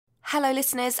Hello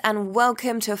listeners and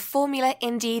welcome to Formula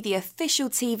Indie, the official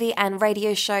TV and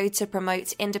radio show to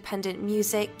promote independent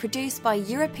music produced by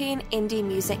European Indie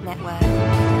Music Network.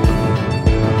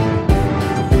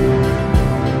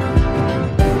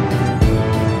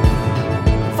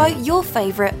 Vote your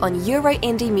favourite on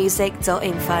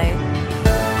euroindiemusic.info.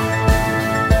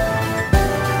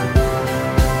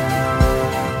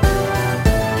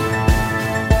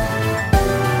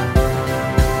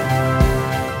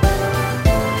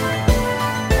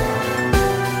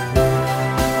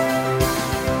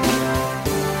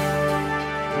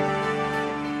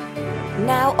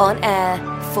 Now on air,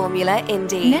 Formula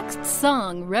Indie. Next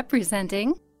song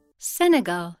representing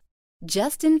Senegal,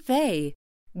 Justin Fay,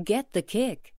 Get the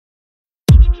Kick.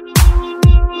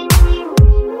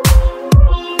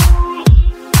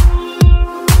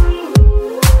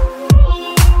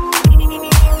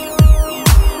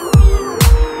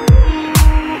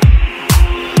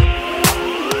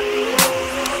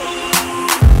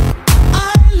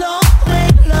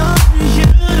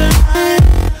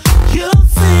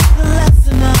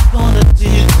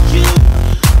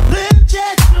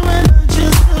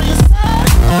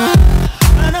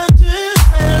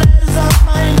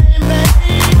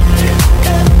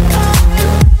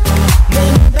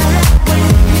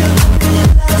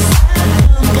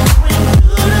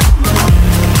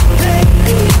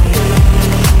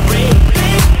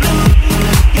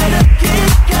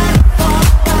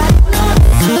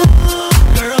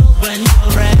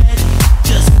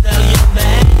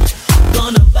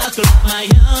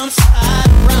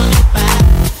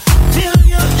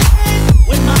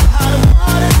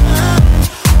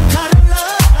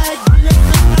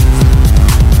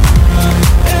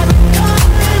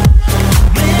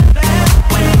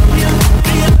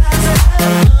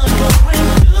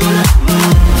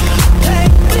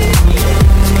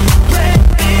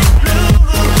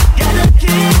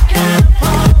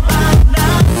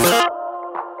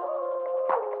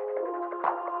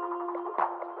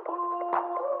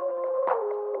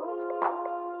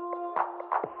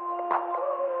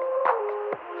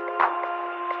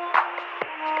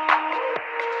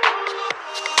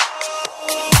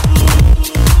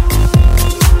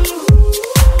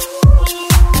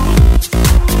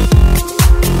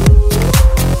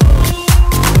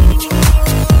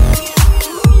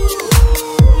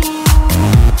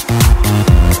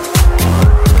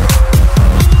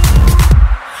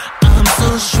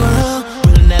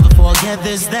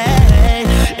 This day,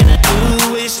 and I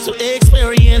do wish to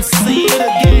experience see it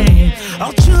again.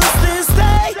 I'll choose this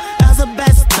day as the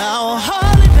best of our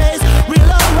holidays. We'll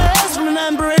always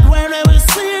remember it whenever we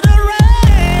see the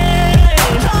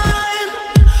rain.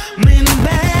 I'm in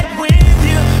bed with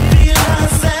you, feel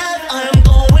myself. I'm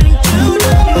going to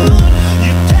the moon.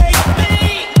 You take me,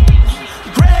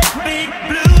 great big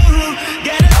blue,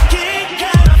 get a kick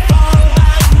and I fall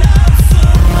back now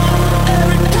soon.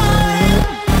 Every time.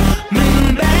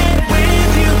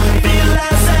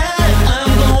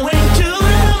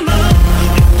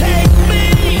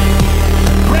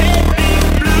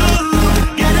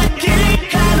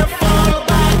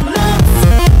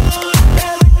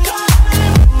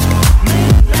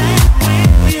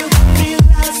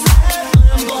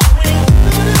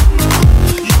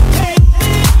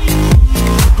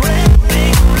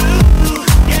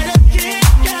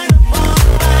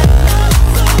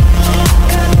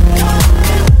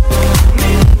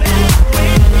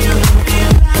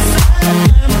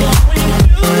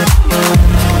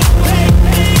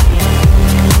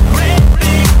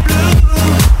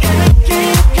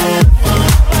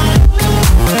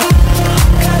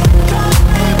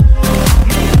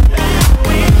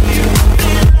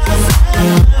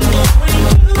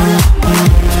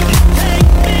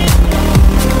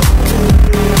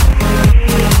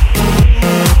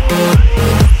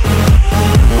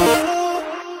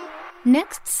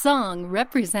 Next song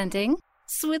representing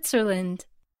Switzerland,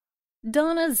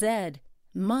 Donna Zed,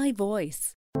 My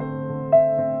Voice.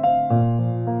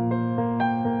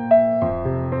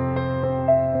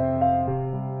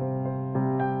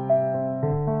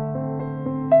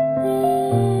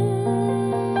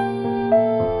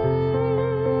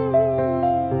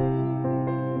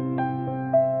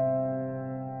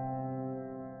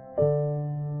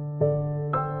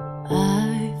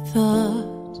 I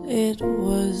thought it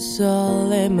was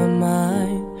all in my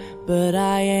mind, but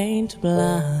I ain't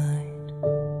blind.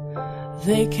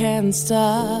 They can't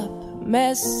stop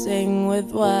messing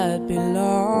with what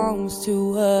belongs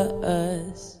to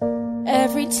us.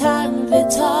 Every time they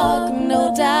talk,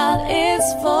 no doubt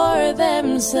it's for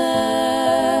themselves.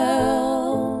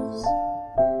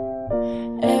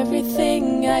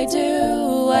 Everything I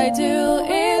do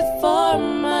it for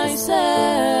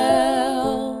myself.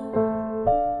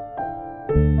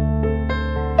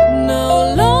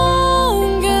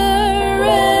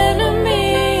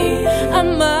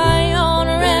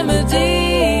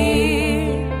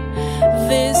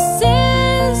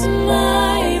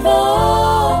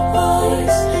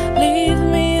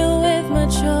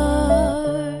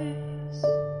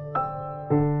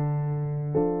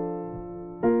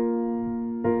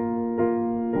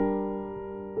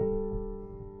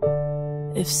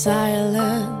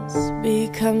 silence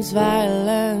becomes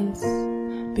violence.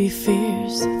 Be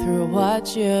fierce through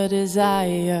what you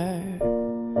desire.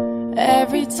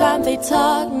 Every time they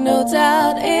talk, no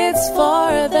doubt it's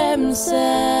for themselves.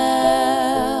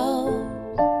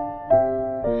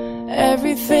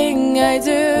 Everything I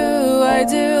do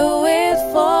it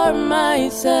for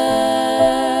myself.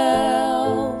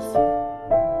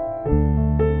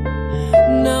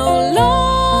 No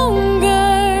longer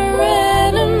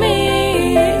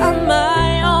enemy, I'm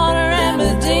my own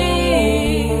remedy.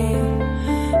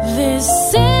 This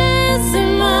is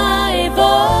my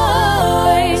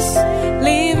voice.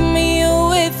 Leave me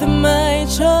with my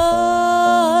choice.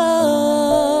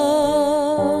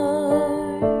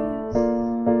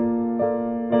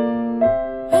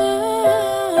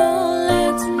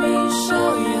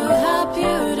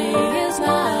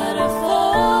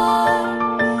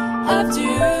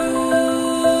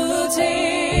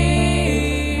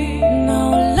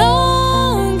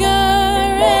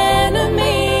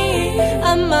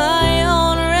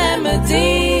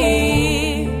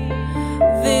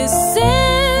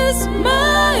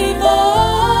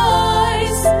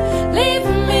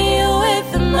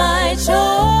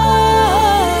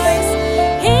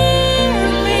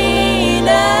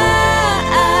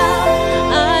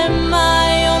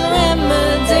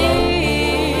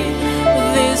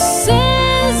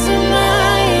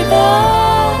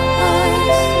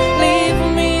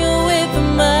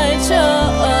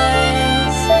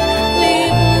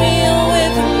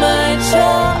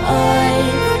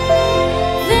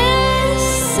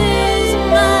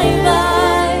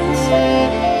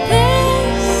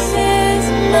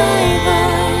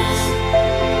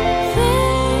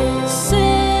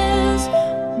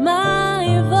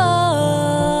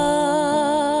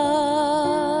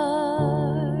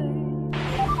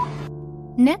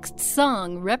 Next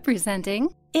song representing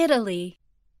Italy.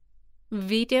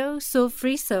 Vito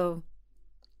Sofriso.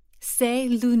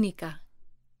 Sei l'unica.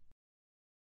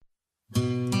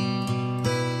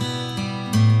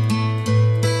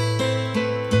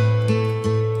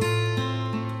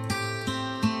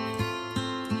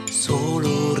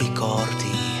 Solo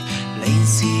ricordi le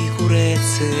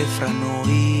insicurezze fra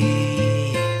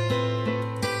noi.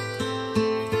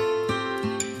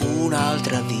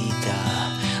 Un'altra vita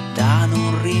da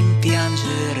non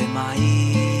rimpiangere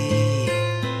mai.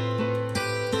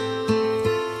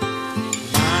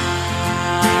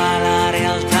 Ma la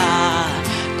realtà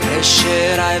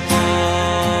crescerà e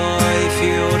poi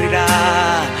fiorirà,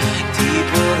 ti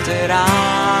porterà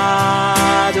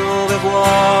dove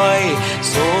vuoi,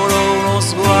 solo uno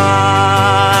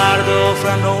sguardo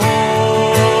fra noi.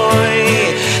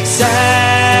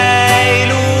 Sei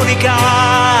l'unica,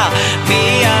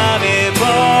 mi ami e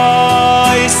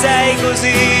poi sei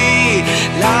così,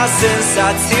 la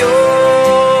sensazione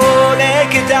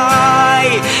che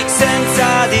dai,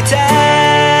 senza di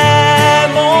te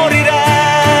morirei.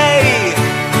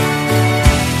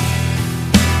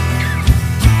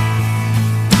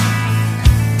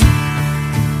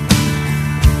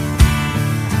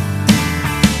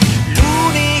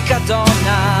 L'unica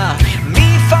donna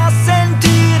mi fa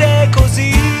sentire così.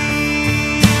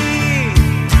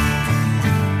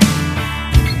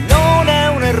 Non è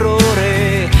un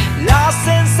errore la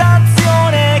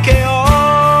sensazione che ho.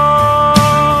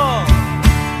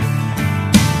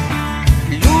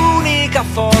 L'unica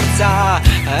forza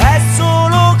è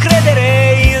solo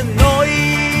credere in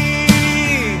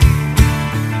noi,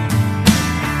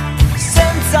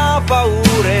 senza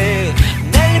paure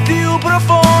nel più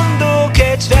profondo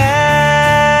che c'è.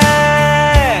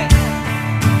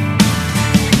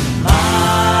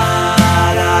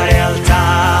 Ma la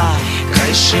realtà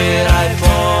crescerà e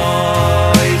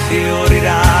poi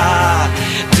fiorirà,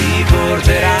 ti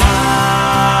porterà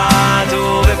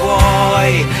dove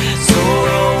vuoi,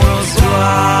 solo uno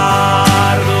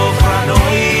sguardo fra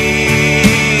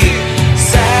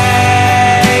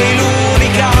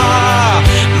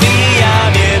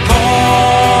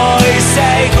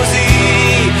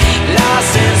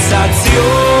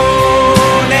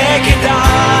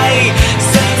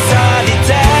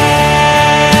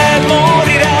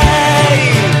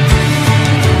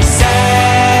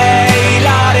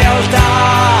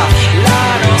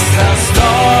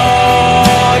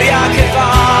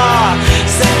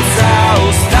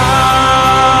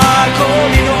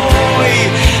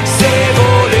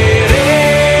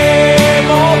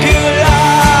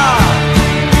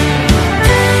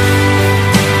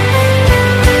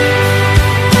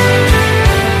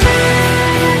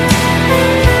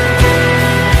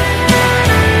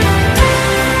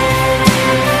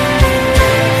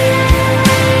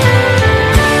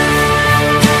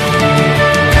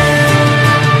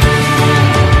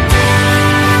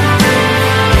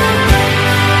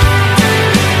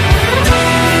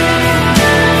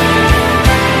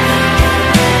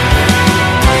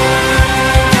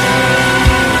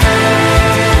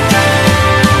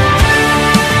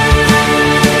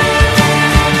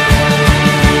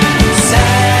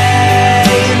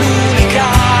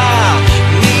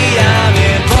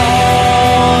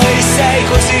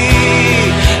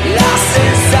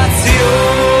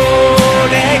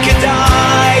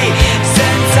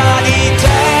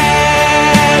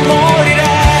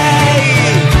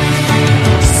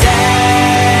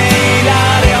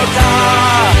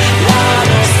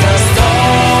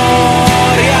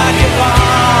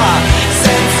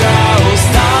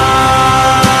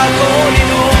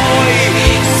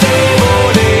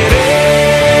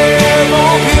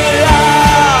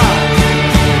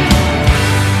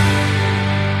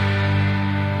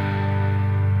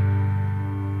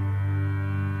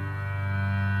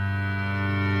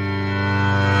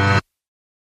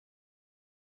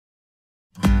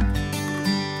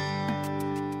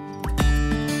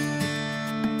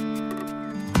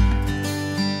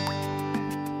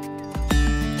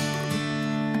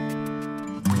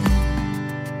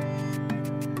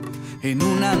En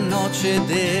una noche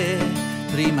de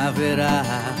primavera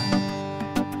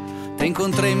te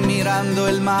encontré mirando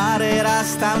el mar,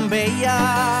 eras tan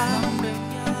bella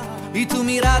y tu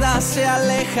mirada se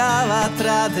alejaba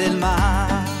atrás del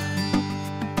mar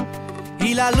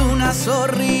y la luna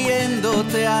sonriendo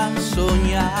te ha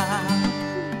soñado.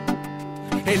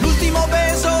 El último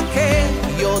beso que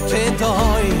yo te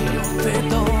doy,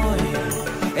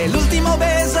 el último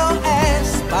beso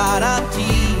es para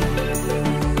ti.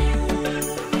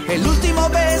 El último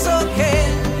beso que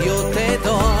yo te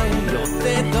doy,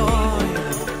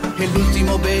 el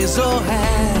último beso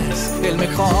es el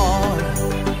mejor.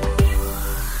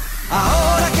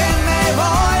 Ahora que me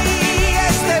voy,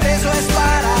 este beso es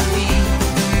para ti.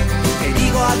 Te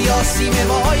digo adiós y me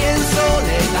voy en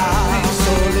soledad,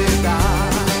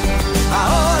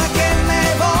 Ahora que me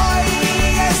voy,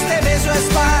 este beso es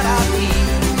para ti.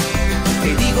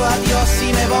 Te digo adiós y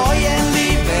me voy en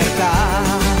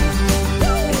libertad.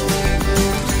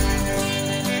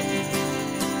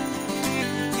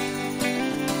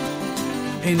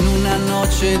 En una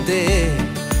noche de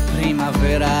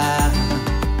primavera,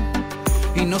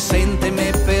 inocente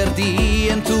me perdí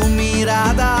en tu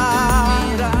mirada,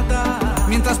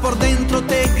 mientras por dentro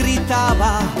te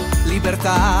gritaba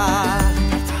libertad.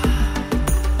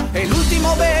 El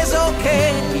último beso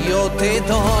que yo te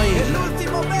doy,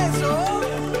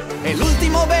 el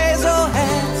último beso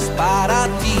es para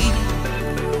ti.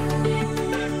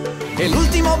 El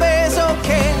último beso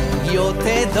que yo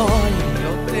te doy,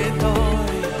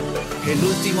 el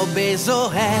último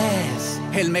beso es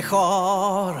el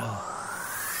mejor.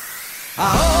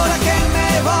 Ahora que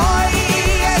me voy,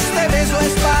 este beso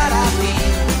es para ti.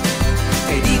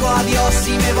 Te digo adiós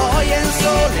y me voy en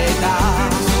soledad.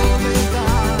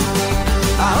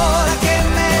 Ahora que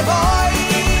me voy,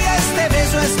 este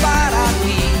beso es para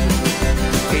ti.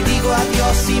 Te digo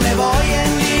adiós y me voy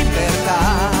en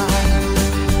libertad.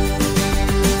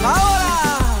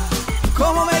 Ahora,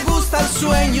 como me gusta el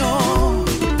sueño,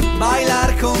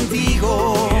 bailar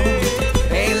contigo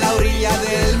en la orilla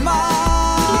del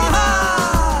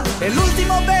mar. El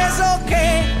último beso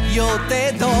que yo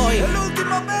te doy, el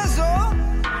último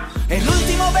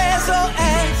beso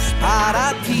es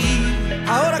para ti.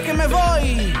 Ahora que me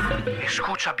voy,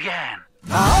 escucha bien.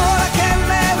 Ahora que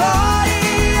me voy,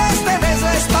 este beso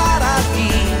es para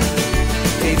ti.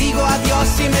 Te digo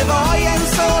adiós y me voy en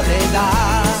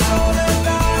soledad.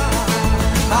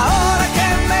 Ahora que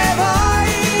me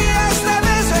voy, este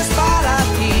beso es para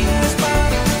ti.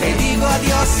 Te digo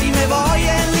adiós y me voy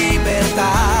en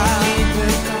libertad.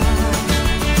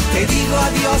 Te digo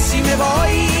adiós y me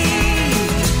voy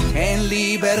en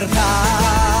libertad.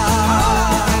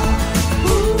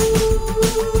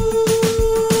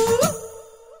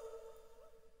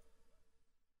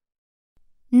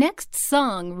 Next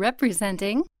song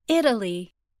representing Italy.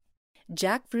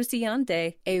 Jack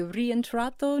Frusciante è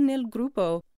rientrato nel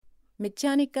gruppo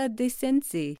Meccanica dei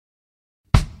Sensi.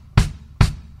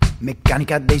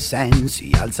 Meccanica dei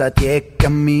sensi, alzati e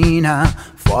cammina,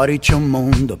 fuori c'è un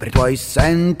mondo per i tuoi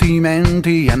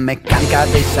sentimenti. È meccanica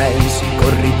dei sensi,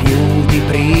 corri più di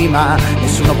prima,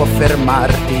 nessuno può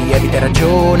fermarti, evita i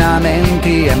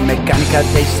ragionamenti. È meccanica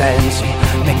dei sensi,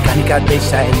 meccanica dei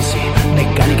sensi,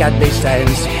 meccanica dei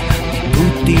sensi, di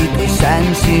tutti i tuoi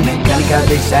sensi. Meccanica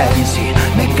dei sensi,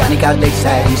 meccanica dei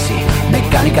sensi,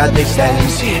 meccanica dei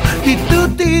sensi, di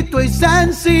tutti i tuoi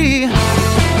sensi.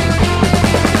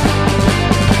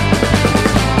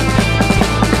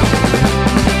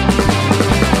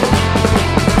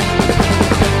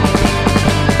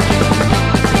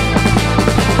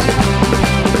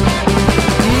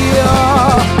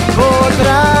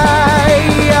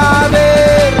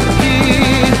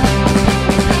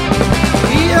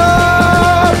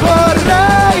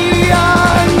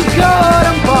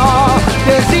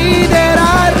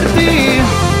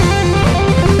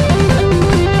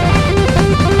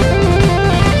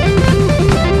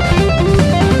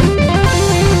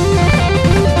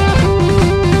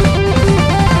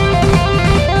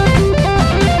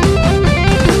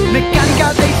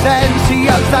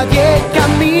 alzati e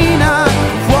cammina,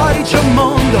 fuori c'è un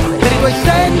mondo per i tuoi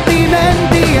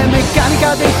sentimenti, è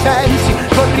meccanica dei sensi,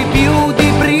 corri più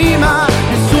di prima,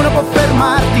 nessuno può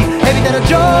fermarti, evita i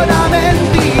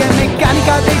ragionamenti, è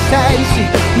meccanica dei sensi,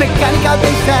 meccanica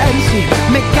dei sensi,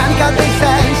 meccanica dei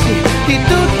sensi, di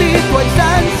tutti i tuoi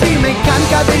sensi,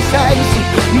 meccanica dei sensi,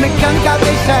 meccanica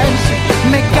dei sensi,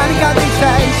 meccanica dei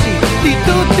sensi, di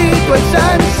tutti i tuoi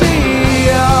sensi.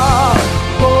 Io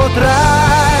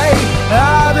potrei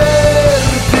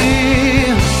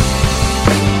averti,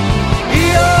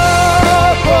 io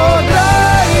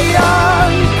potrei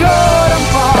ancora un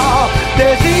po'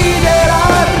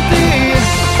 desiderarti.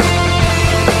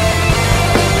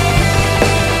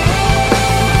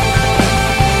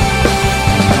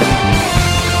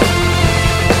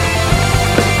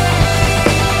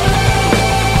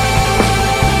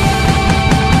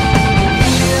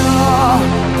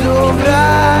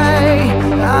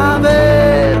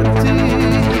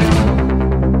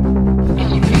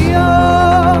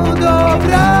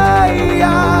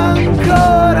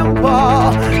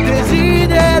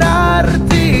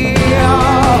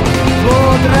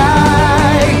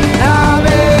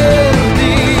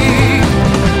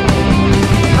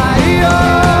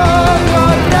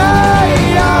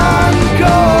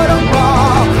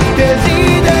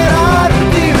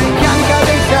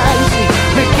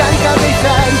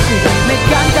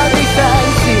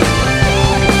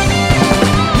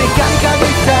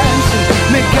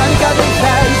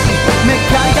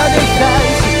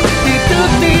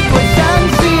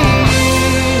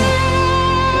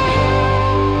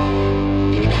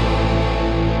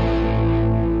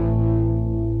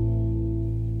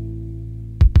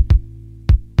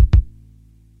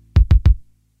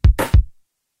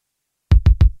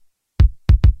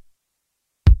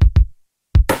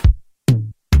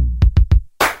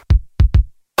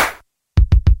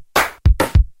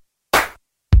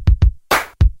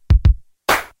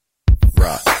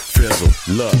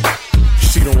 Look,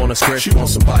 she don't want a square, she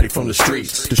wants somebody from the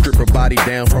streets to strip her body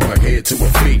down from her head to her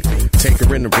feet. Take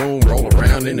her in the room, roll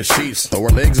around in the sheets, throw her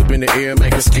legs up in the air,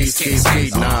 make her ski, ski, ski.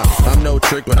 Nah, I'm no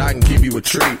trick, but I can give you a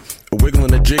treat. A wiggle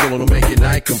and a jiggle will make your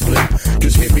night complete.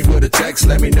 Just hit me with a text,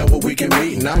 let me know what we can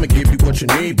meet, and I'ma give you what you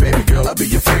need, baby girl. I'll be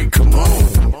your freak. Come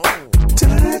on,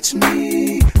 touch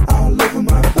me all over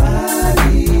my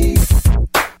body.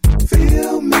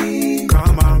 Feel me.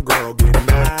 Come on, girl, get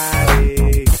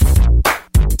naughty.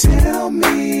 Tell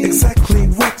me exactly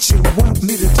what you want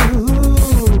me to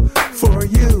do for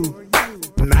you.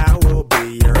 And I will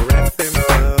be your effing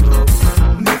fool.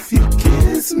 And if you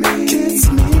kiss me, kiss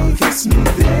me, kiss me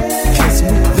there, kiss me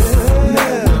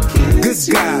there. Good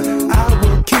God, I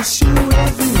will kiss you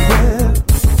everywhere.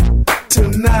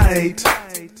 Tonight,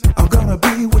 I'm gonna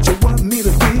be what you want me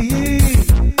to be.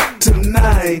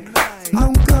 Tonight,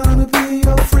 I'm gonna be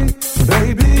your freak,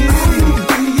 baby.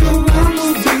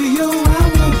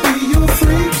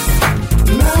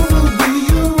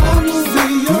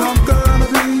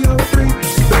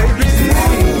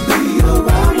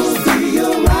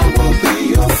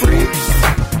 FREAK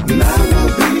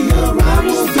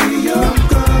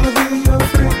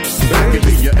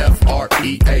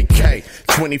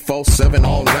 24/7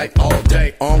 all night, all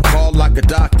day, on call like a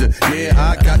doctor. Yeah,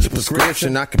 I got your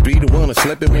prescription. I could be the one to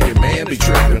slip it when your man be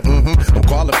tripping. I'm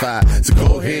qualified, so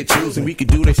go ahead, choose, and we can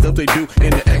do the stuff they do in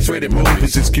the X-rated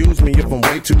movies. Excuse me if I'm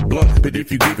way too blunt, but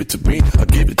if you give it to me, I'll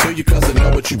give it to you 'cause I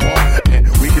know what you want. And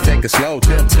we can take it slow.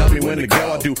 Tell me when to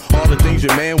go. I do all the things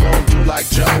your man won't do, like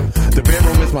Joe. The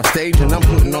bedroom is my stage, and I'm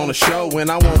putting on a show,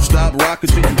 and I won't stop rocking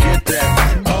till you get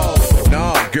that. Oh.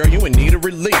 No, girl, you in need of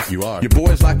relief. You are. Your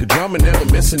boy's like a drummer, never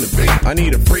missing a beat. I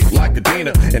need a freak like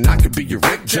Adina, and I could be your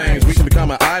Rick James. We can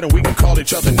become an idol, we can call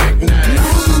each other nicknames. I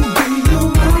will be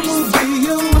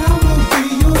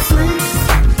your freak.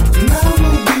 I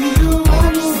will be your,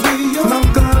 and I'm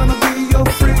gonna be your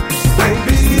freak,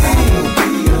 baby. I will be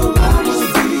your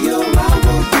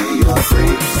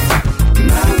freak.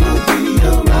 And I will be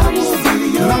your,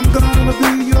 and I'm gonna be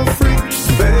your freak,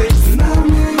 baby.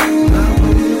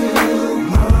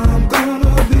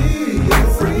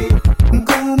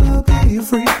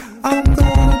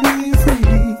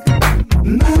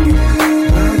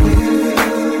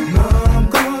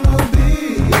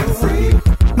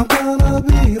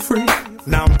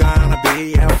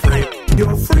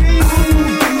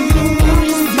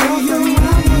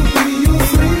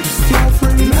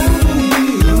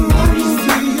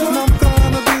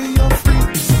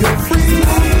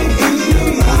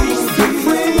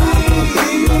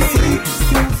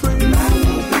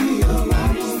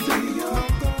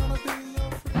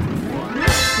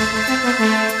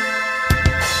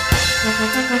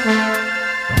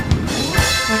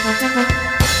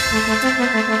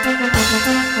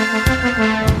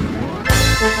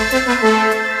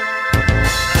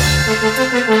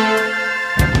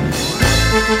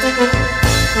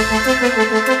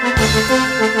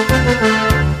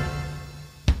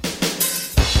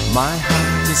 My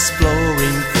heart is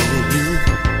flowing for you,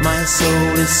 my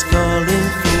soul is calling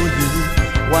for you.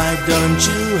 Why don't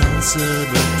you answer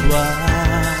but why?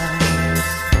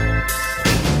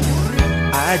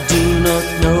 I do not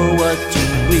know what you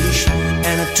wish,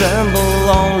 and I tremble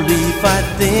only if I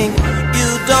think you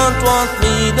don't want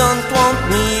me, don't want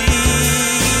me.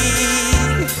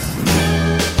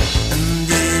 And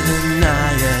even I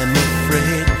am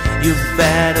afraid you've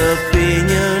bad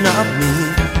opinion of me.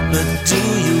 But do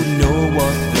you know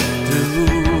what to do?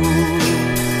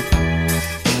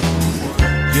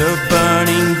 You're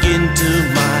burning into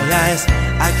my eyes,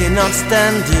 I cannot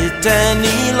stand it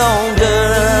any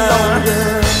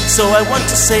longer. So I want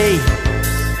to say,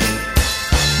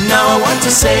 now I want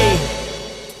to say,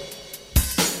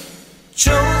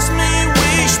 choose me,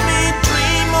 wish me,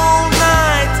 dream all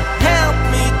night. Help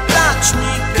me, touch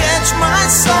me, catch my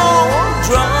soul.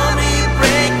 Draw me,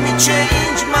 break me,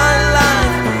 change my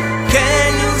life. Can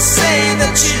you say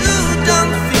that you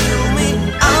don't feel me?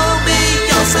 I'll be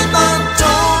yours and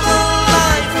until the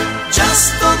life, just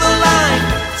for the life.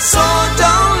 So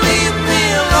don't leave me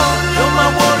alone. You're my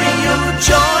worry, your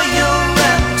joy, your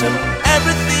rapture,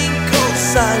 everything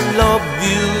 'cause I love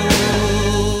you.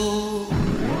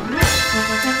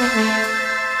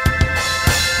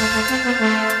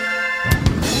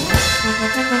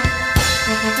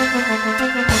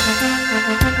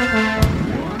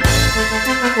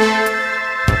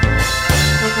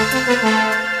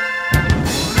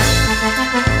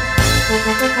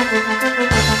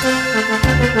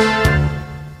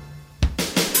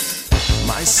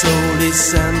 My soul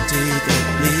is emptied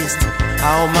at least.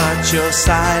 How much your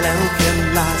silence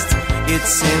can last, it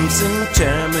seems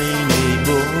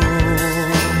interminable.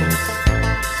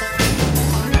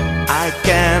 I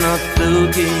cannot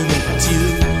look at you,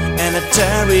 and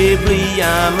terribly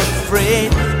I'm afraid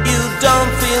you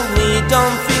don't feel me,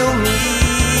 don't feel me.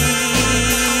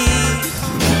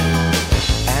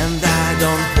 And I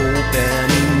don't hope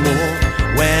anymore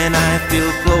when I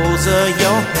feel closer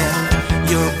your hand.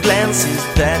 Your glance is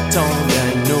that only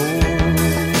I know.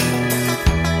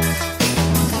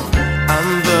 I'm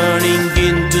burning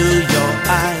into your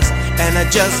eyes, and I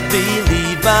just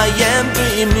believe I am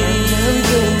dreaming.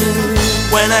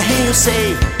 When I hear you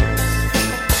say,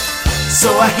 so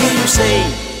I hear you say,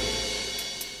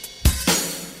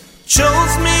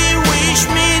 choose me, wish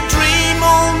me, dream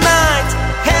all night.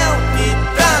 Help me,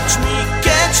 touch me,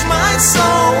 catch my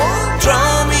soul.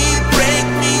 Draw me, break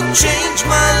me, change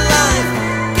my life.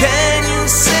 Can you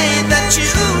say that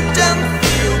you don't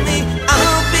feel me?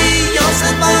 I'll be yours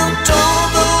and I'll all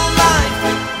the life,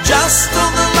 just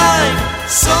all the life.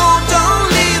 So don't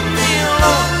leave me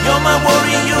alone. You're my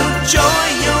worry, your joy,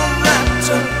 your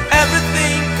rapture,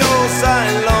 everything 'cause I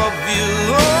love you.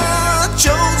 Oh,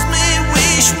 choose me,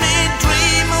 wish me,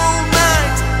 dream all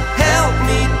night. Help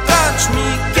me, touch me,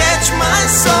 catch my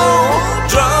soul.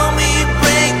 Draw me,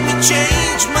 break me,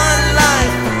 change my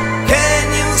life. Can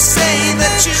you say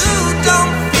that you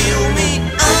don't feel me?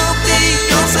 I'll be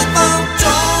yours and I'll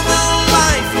all the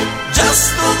life, just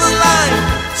all the life.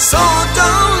 So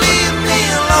don't leave me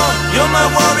alone. You're my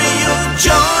worry, your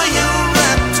joy, your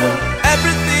rapture,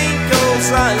 everything 'cause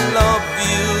I love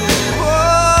you.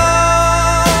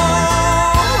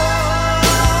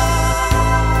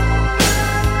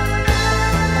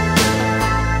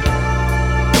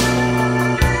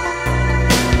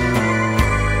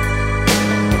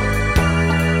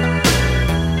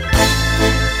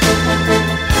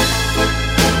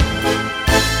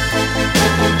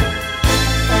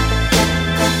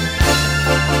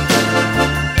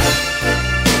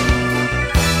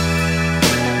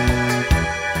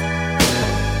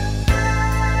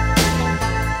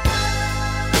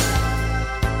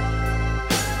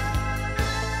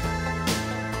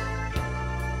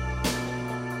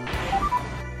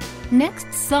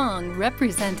 Next song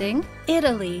representing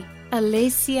Italy,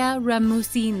 Alessia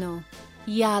Ramusino,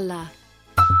 Yalla.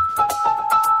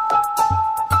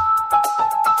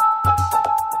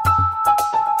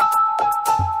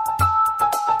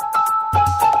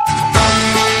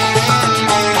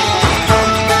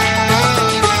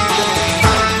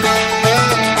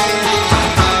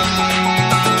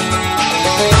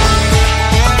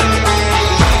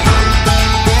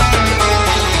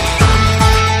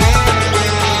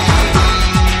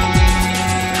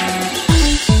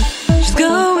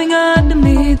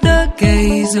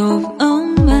 Of a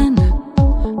man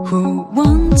who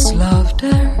once loved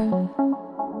her.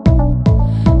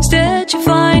 Instead you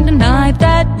find a knife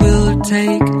that will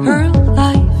take her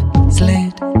life,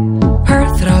 slit her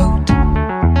throat.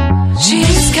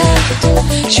 She's scared,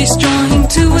 she's trying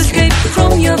to escape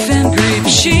from your fan grip.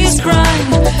 She's crying,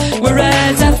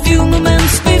 whereas a few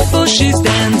moments before she's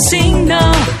dancing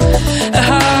now. Her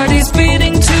heart is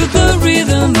beating to the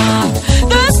rhythm of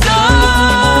the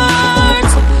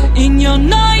stars. In your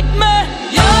nightmare,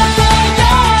 yalla,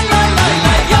 yalla, la,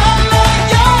 la, yalla,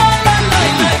 yalla, la,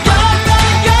 la, yalla,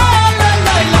 yalla,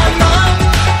 la, la, la.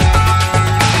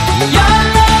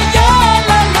 Yalla,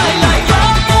 yalla, la, la,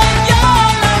 yalla,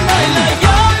 yalla, la, la,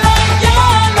 yalla,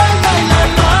 yalla, la, la,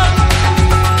 la.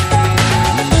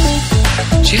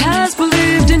 She has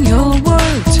believed in your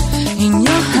words, in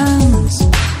your hands,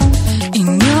 in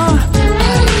your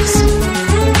eyes.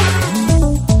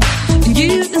 And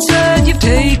you instead you've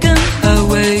taken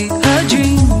away her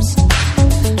dreams,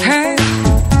 her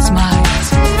smiles.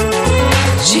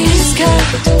 She's scared,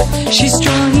 she's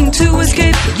trying to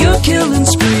escape your killing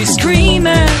spree,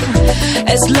 screaming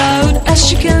as loud as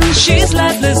she can. She's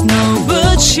lifeless now,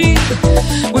 but she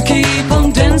will keep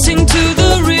on dancing to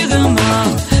the rhythm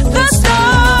of the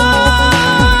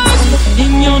stars.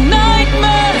 In your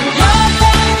nightmare,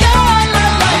 yalla, yalla,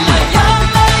 la, la,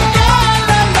 yalla,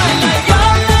 yalla, la, la,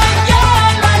 yalla,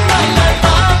 yalla, la, la,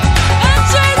 la. And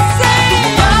she say,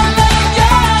 yalla,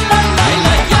 yalla, la,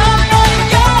 la, yalla,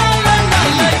 yalla, la,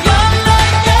 la, yalla,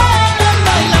 yalla,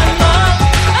 la, la, la.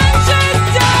 And she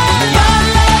say,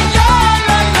 yalla,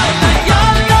 yalla, la, la,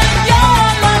 yalla,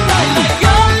 yalla, la, la,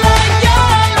 yalla,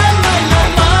 yalla, la, la,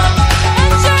 la.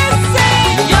 And she say,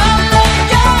 yalla,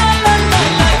 yalla, la,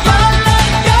 la, yalla,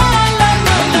 yalla,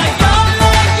 la, la,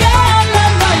 yalla, yalla,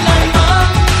 la, la, la.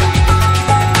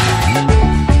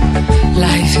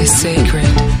 Life is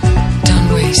sacred, don't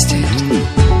waste it.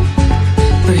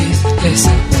 Breathe,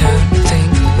 listen, learn,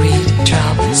 think, read,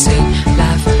 travel, sing,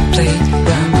 laugh, play,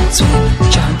 run, swim,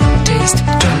 jump, taste,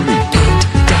 drink, paint,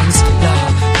 dance,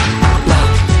 love,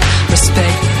 love. For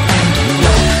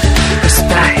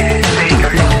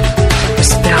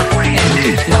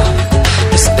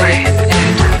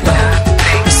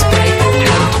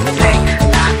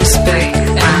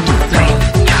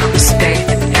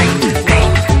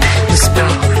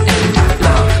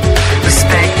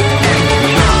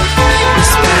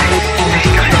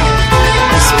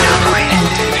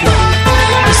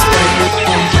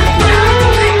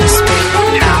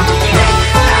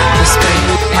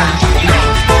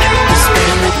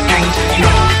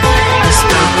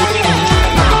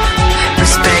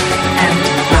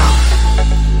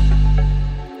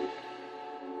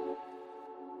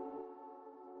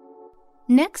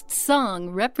Next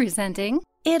song representing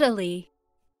Italy.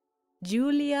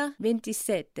 Giulia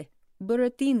 27,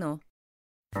 Burattino.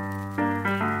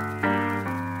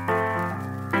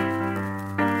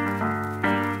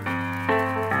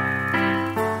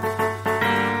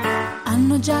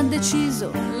 Hanno già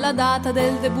deciso la data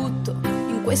del debutto.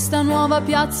 In questa nuova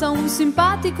piazza un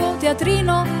simpatico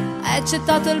teatrino. Hai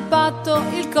accettato il patto,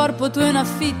 il corpo tuo in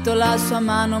affitto. La sua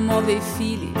mano muove i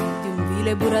fili di un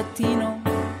vile burattino.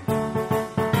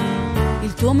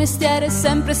 Il tuo mestiere è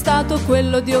sempre stato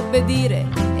quello di obbedire,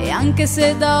 e anche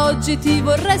se da oggi ti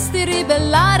vorresti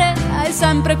ribellare, hai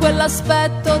sempre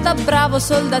quell'aspetto da bravo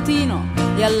soldatino,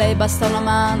 e a lei basta una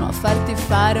mano a farti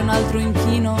fare un altro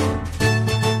inchino.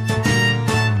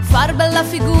 Far bella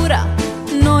figura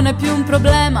non è più un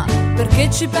problema, perché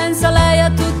ci pensa lei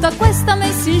a tutta questa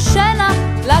messa in scena.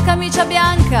 La camicia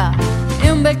bianca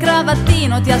e un bel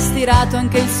cravattino, ti ha stirato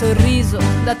anche il sorriso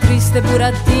da triste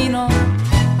burattino.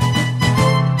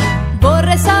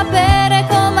 Vorrei sapere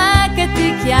com'è che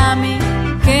ti chiami,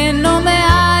 che nome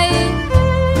hai.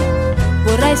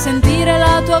 Vorrei sentire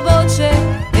la tua voce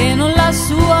e non la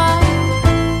sua.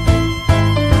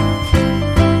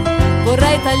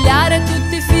 Vorrei tagliare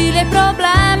tutti i fili e i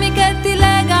problemi che ti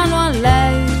legano a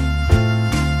lei.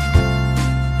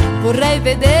 Vorrei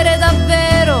vedere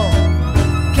davvero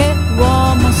che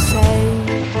uomo sei.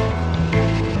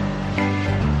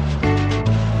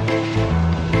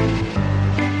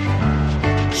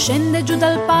 Scende giù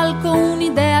dal palco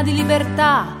un'idea di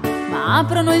libertà, ma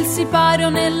aprono il sipario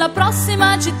nella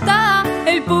prossima città,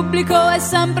 e il pubblico è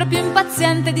sempre più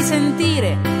impaziente di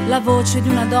sentire la voce di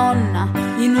una donna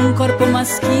in un corpo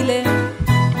maschile.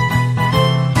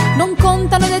 Non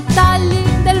contano i dettagli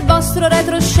del vostro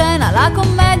retroscena, la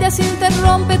commedia si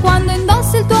interrompe quando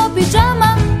indossi il tuo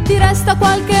pigiama. Ti resta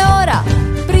qualche ora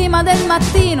prima del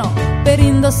mattino per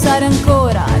indossare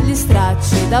ancora gli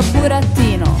stracci da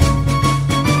burattino.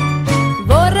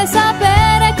 Vorrei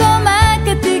sapere com'è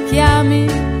che ti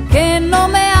chiami, che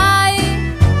nome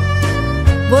hai.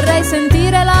 Vorrei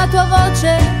sentire la tua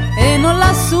voce e non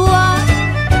la sua.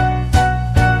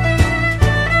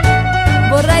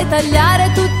 Vorrei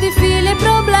tagliare tutti i fili e i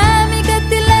problemi che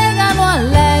ti legano a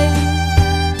lei.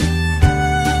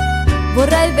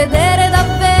 Vorrei vedere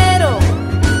davvero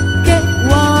che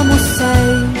uomo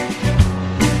sei.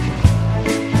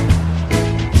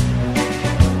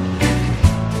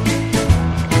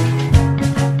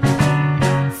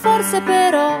 Forse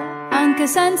però, anche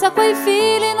senza quei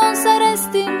fili non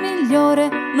saresti migliore,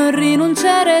 non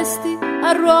rinunceresti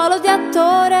al ruolo di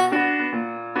attore.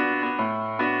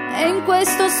 E in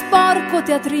questo sporco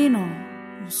teatrino,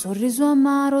 un sorriso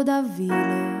amaro da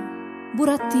vile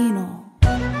burattino.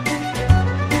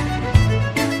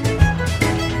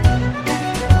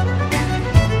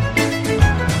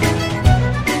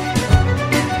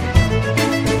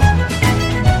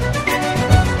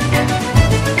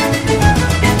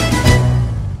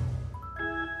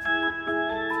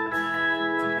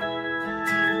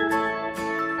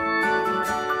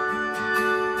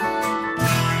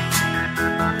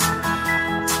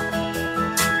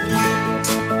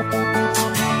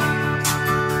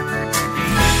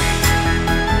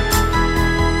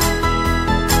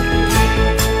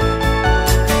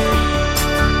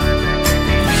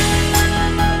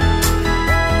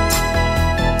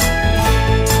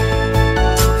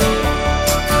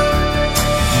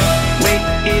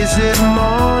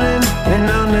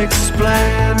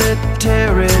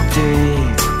 Unexplanetary day.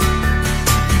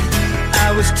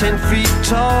 I was 10 feet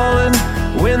tall, and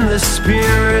when the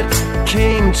spirit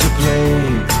came to play,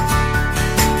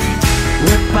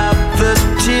 rip out the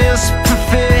tears,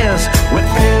 profess when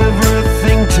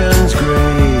everything turns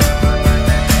gray.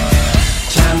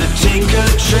 Time to take a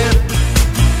trip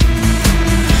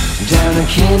down a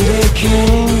candy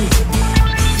cane.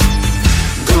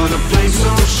 Gonna play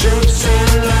some ships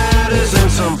and ladders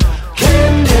and some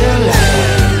Candyland,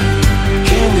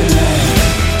 Candyland.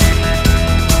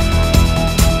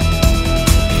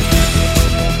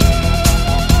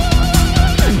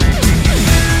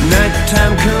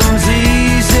 Nighttime comes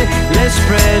easy, let's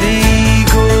spread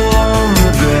eagle on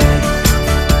the bed.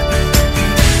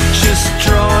 Just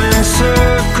drawing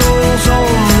circles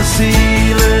on the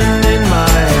ceiling in my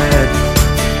head.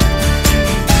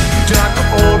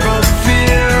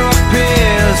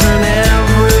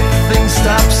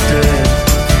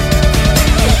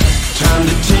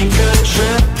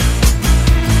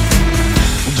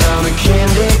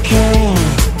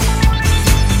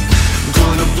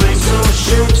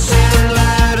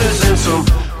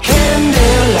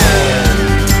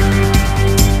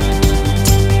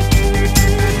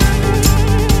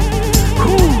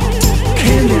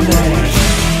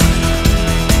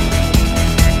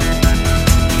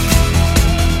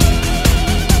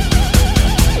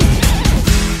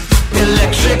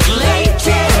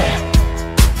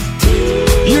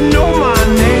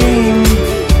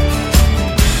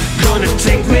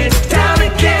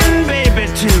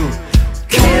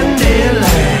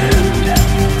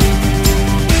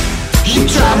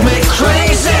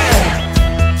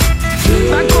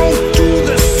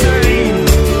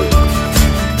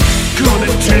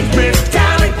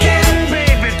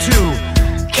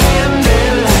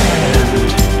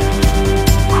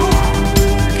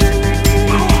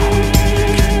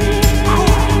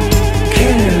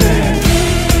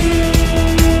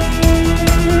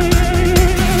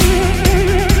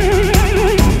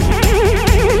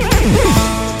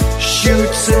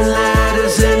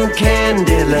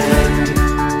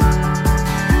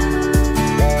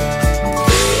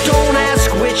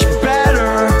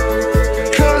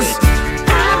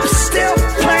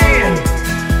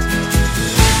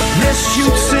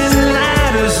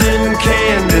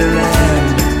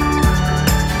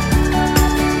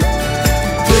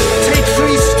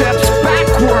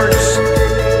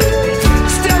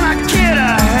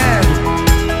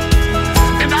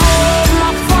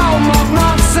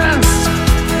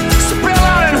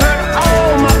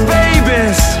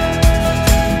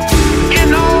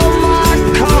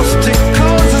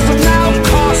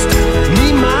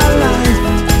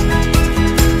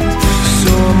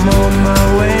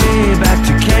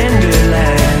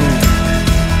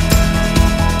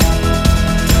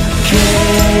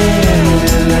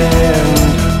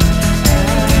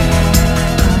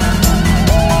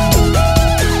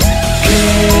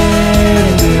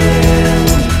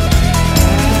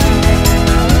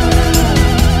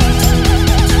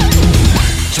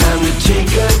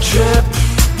 a trip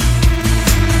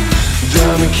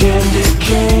down the Candy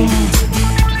Cane.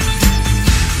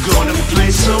 Gonna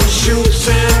play some Chutes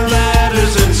and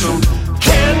Ladders and some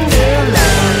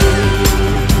Candyland.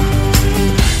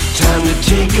 Time to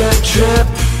take a trip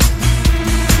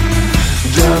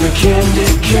down the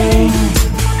Candy Cane.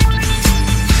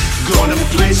 Gonna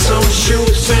play some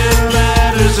Chutes and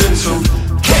Ladders and some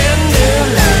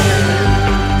Candyland.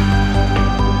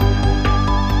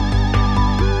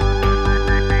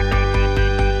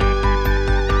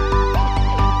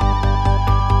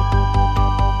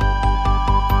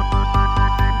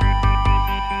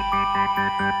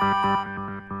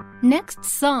 Next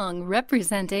song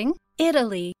representing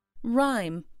Italy.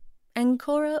 Rhyme.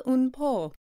 Ancora un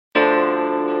po'.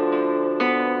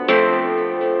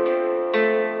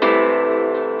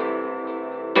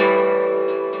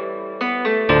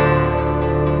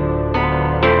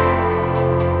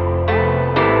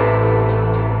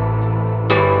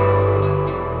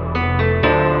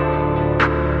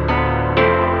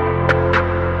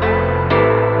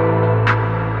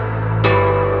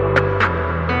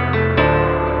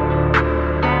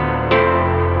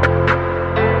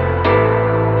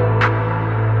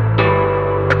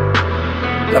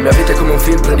 La mia vita è come un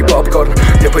film, prendi popcorn,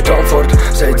 io poi Tom Ford,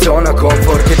 sei zona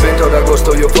comfort. Il 20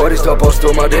 d'agosto io fuori sto a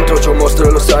posto, ma dentro c'ho un mostro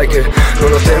e lo sai che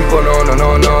non ho tempo, no.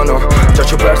 Già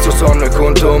ci ho perso sonno e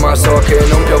conto, ma so che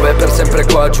non piove per sempre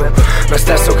qua giù. Me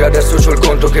stesso che adesso c'ho il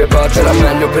conto che bacio. Era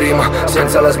meglio prima,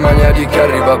 senza la smania di chi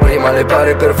arriva prima. Le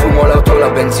pare per fumo, l'auto, la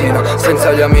benzina,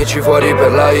 senza gli amici fuori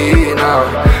per la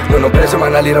Ina. Non ho preso mai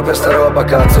una lira per sta roba,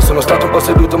 cazzo. Sono stato un po'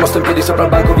 seduto, ma sto in piedi sopra il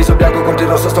banco, viso bianco, conto in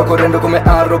rosso, sto correndo come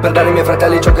Arrow per dare ai miei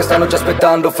fratelli ciò che stanno già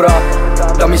aspettando. Fra,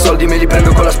 dammi i soldi, me li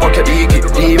prendo con la spocchia di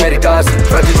chi li meritassi.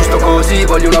 Frate, giusto così,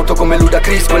 voglio un'auto come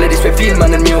Ludacris, quelle dei suoi film, ma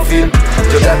nel mio film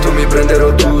ti ho detto mi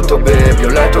prenderò tutto, baby. Ho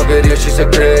letto che riesci se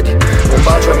credi. Un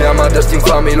bacio a mia madre, sti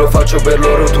infami, lo faccio per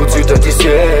loro, tu zitto e ti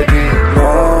siedi.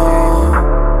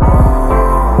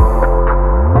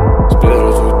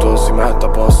 Spero tutto si metta a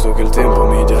posto, che il tempo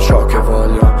mi dia ciò che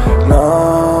voglio.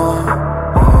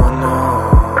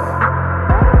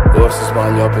 Forse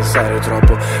sbaglio a pensare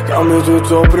troppo, cambio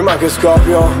tutto prima che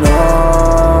scoppio.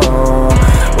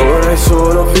 Vorrei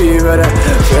solo vivere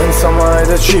senza mai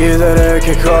decidere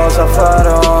che cosa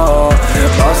farò.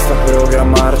 Basta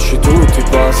programmarci tutti i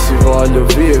passi, voglio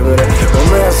vivere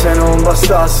come se non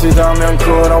bastassi. Dammi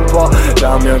ancora un po',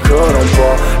 dammi ancora un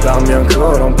po', dammi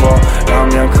ancora un po',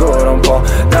 dammi ancora un po',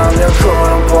 dammi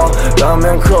ancora un po', dammi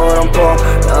ancora un po',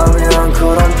 dammi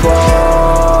ancora un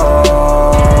po',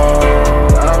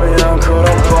 dammi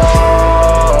ancora un po'.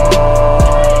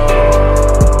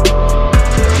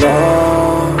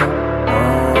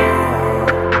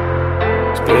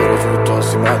 Spero tutto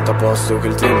si metta a posto, che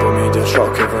il tempo mi dia ciò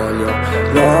che voglio.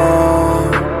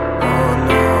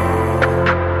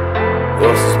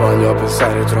 Forse sbaglio a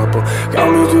pensare troppo,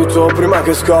 cambio tutto prima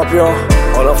che scoppio.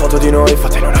 Ho la foto di noi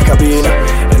fatta in una cabina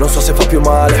e non so se fa più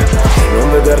male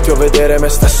non vederti o vedere me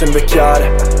stesso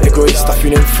invecchiare. Egoista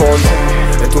fino in fondo,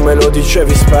 e tu me lo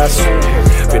dicevi spesso,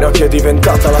 fino a che è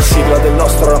diventata la sigla del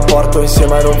nostro rapporto.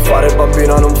 Insieme a non fare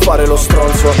bambino, a non fare lo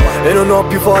stronzo. E non ho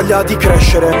più voglia di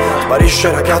crescere, sparisce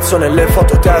il ragazzo nelle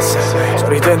fototessere,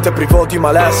 sorridente privo di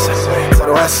malessere,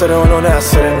 zero essere o non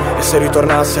essere. E se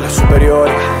ritornassi alle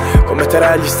superiori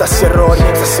commetterei gli stessi errori,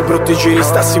 stessi brutti giri,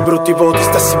 stessi brutti voti,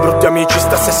 stessi brutti amici,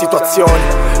 stesse situazioni.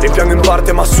 Rimpiango in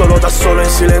parte ma solo da solo, in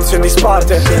silenzio in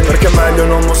disparte, perché è meglio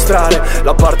non mostrare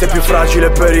la parte più fragile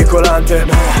e pericolante.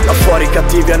 Da fuori i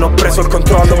cattivi hanno preso il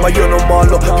controllo, ma io non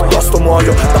mollo, piuttosto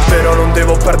muoio. Davvero non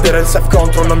devo perdere il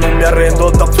self-control, ma non mi arrendo,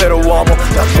 davvero uomo,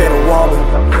 davvero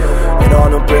uomo. E no,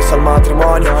 non penso al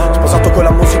matrimonio, sposato con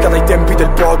la musica dai tempi del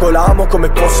pogo. L'amo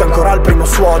come fosse ancora il primo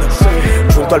suono,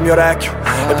 giunto al mio orecchio.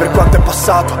 E per quanto è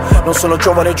passato, non sono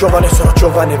giovane, sono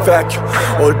giovane e vecchio.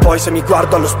 Ho il poi se mi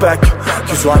guardo allo specchio,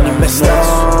 chiuso anni in me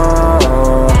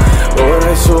stesso.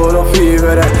 Vorrei solo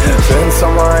vivere senza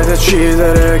mai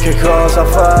decidere che cosa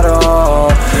farò.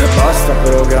 Basta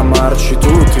programmarci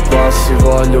tutti i passi,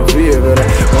 voglio vivere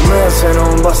come se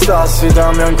non bastassi.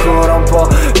 Dammi ancora un po',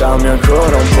 dammi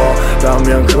ancora un po',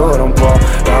 dammi ancora un po',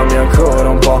 dammi ancora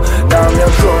un po', dammi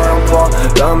ancora un po',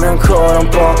 dammi ancora un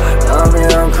po',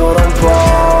 dammi ancora un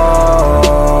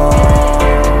po',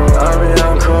 dammi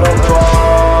ancora un po'.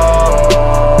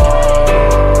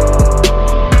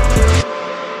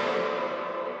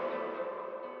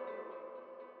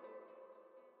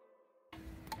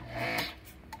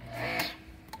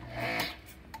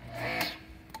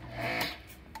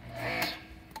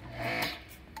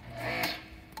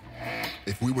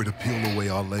 If we were to peel away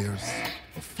our layers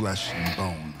of flesh and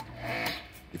bone,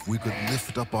 if we could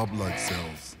lift up our blood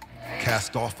cells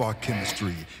cast off our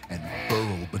chemistry and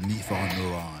burrow beneath our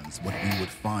neurons, what we would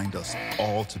find us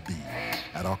all to be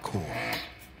at our core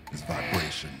is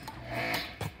vibration.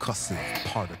 Percussive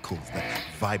particles that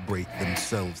vibrate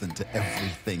themselves into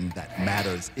everything that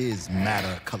matters is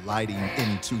matter, colliding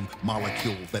into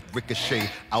molecules that ricochet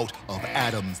out of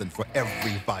atoms, and for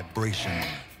every vibration,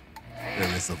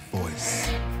 there is a voice.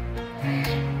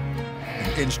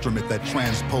 An instrument that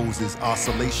transposes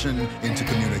oscillation into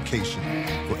communication.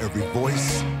 For every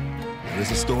voice, there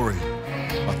is a story.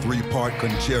 A 3-part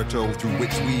concerto through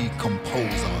which we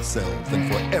compose ourselves.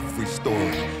 And for every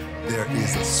story, there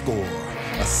is a score.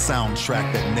 A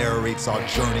soundtrack that narrates our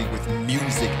journey with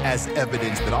music as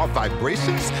evidence that our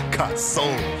vibrations got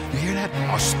soul. You hear that?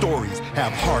 Our stories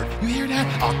have heart. You hear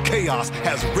that? Our chaos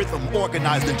has rhythm,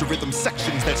 organized into rhythm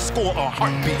sections that score our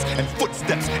heartbeats and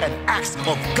footsteps and acts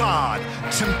of God.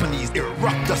 Timpanis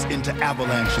erupt us into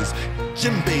avalanches.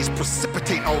 Djembes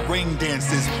precipitate our rain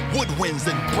dances. Woodwinds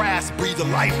and brass breathe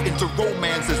life into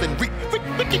romances and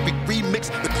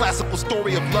remix the classical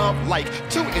story of love like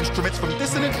two instruments from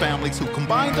dissonant families who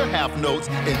combine their half notes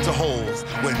into wholes.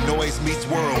 When noise meets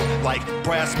world, like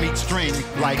brass meets string,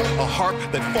 like a harp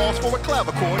that falls for a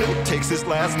clavichord and takes its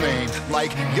last name,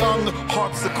 like young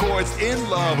harpsichords in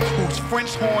love whose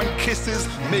French horn kisses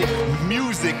make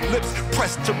music, lips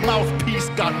pressed to mouthpiece,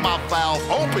 got my valve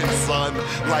open, son,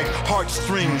 like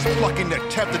heartstrings plucking their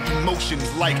tethered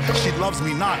emotions, like she loves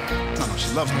me not, no,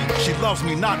 she loves me, she loves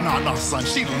me not, no, son,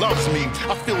 she loves me.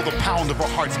 I feel the pound of her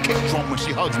heart's kick drum when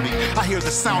she hugs me. I hear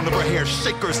the sound of her hair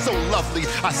shake her so lovely.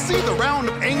 I see the round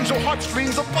of angel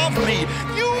heartstrings above me.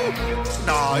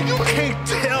 You can't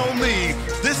tell me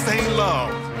this ain't love.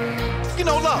 You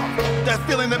know love, that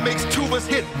feeling that makes tubas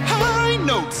hit high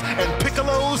notes and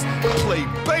piccolos play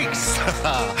bass.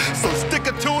 So stick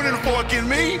a tuning fork in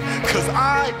me, cause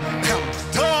I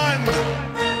am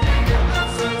done.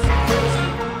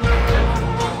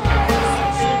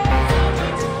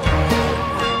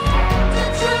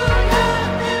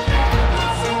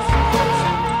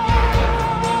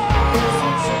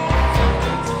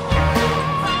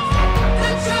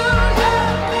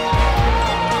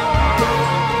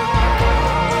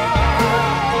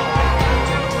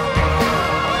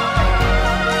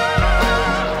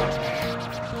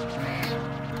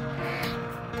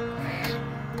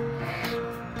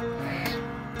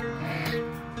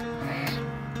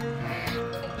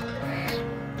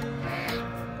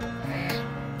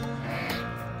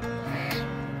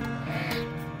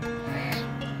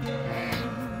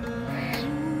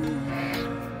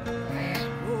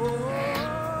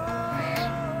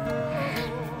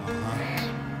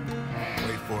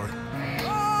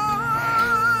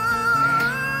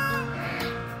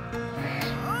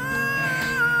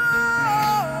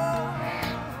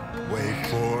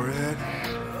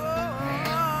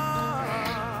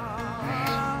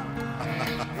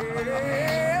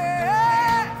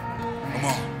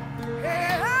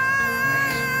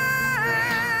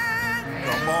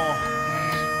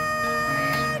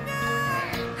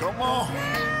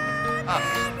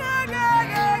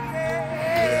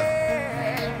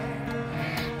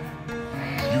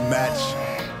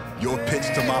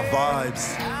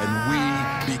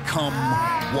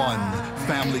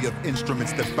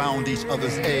 Instruments that found each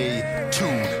other's A.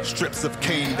 2 strips of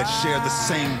cane that share the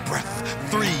same breath.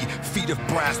 3 feet of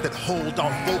brass that hold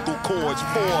our vocal cords.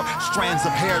 4 strands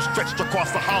of hair stretched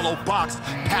across a hollow box,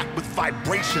 packed with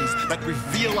vibrations that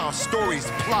reveal our story's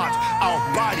plot. Our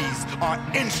bodies are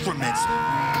instruments.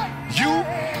 You?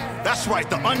 That's right,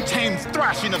 the untamed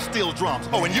thrashing of steel drums.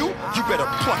 Oh, and you better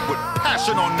pluck with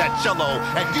passion on that cello.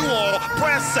 And you all,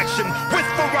 brass section with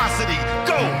ferocity.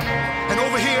 Go! And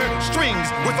over here, strings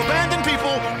with abandoned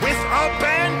people with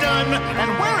abandon. And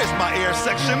where is my air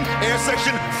section? Air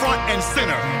section front and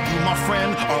center. You, my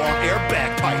friend, are on air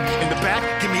bagpipe. In the back,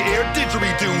 give me air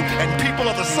didgeridoo. And people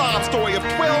of the sob story of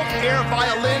 12 air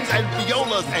violins and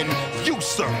violas. And you,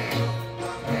 sir,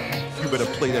 you better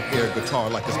play that air guitar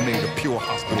like it's made of pure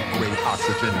hospital-grade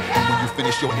oxygen. And when you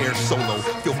finish your air solo,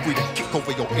 feel free to kick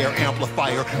over your air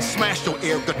amplifier, smash your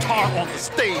air guitar on the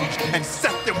stage, and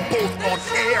set them both on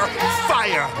air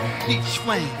fire. Each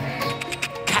flame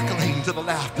cackling to the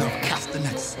laughter of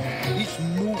castanets. Each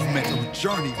movement of a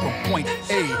journey from point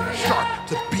A sharp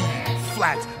to B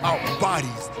flat. Our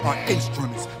bodies are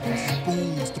instruments, from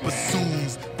spoons to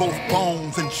bassoons, both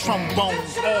bones and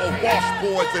trombones, all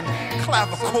washboards and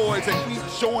clavichords, and we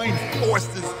join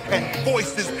forces and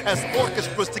voices as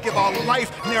orchestras to give our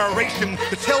life narration,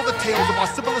 to tell the tales of our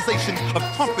civilizations of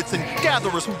trumpets and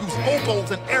gatherers who use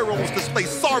oboes and arrows to slay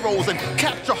sorrows and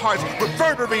capture hearts,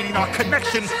 reverberating our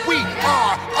connection. We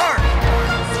are Earth.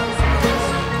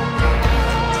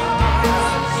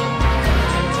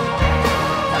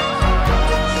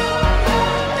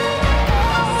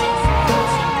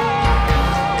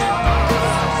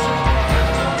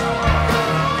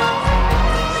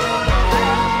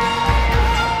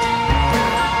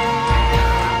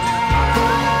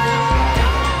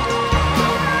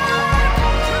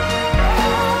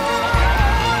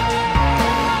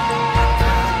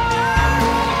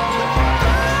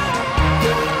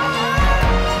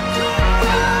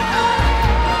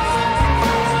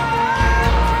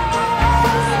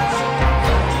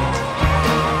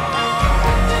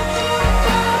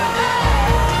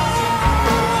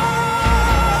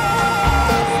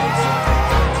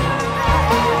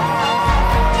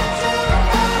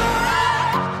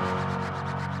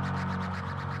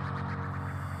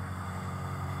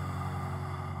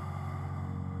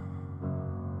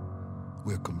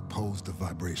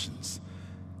 vibrations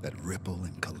that ripple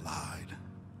and collide.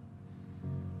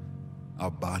 Our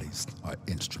bodies are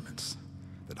instruments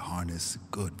that harness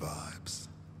good vibes.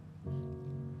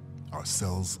 Our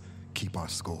cells keep our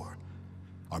score.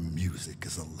 Our music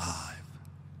is alive.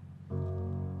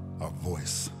 Our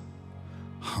voice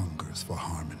hungers for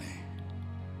harmony.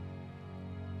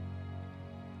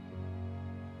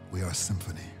 We are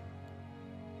symphony.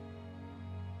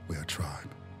 We are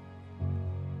tribe.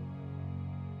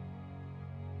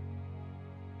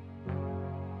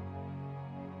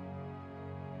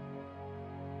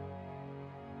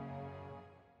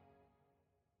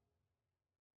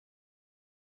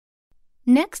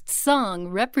 Next song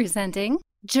representing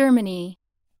Germany.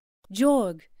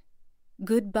 Jorg,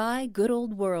 Goodbye Good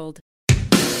Old World.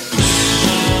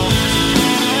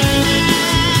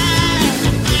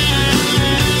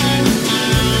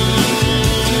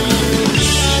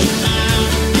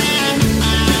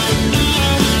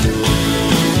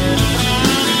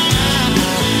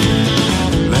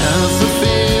 There's a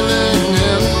feeling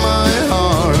in my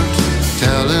heart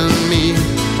telling me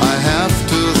I have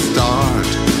to start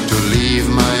to leave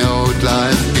my old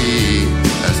life be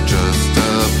as just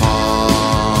a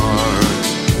part.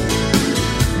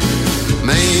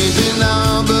 Maybe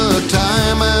now the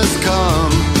time has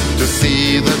come to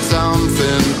see that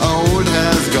something old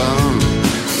has gone,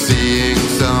 seeing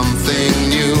something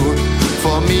new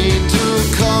for me to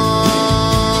come.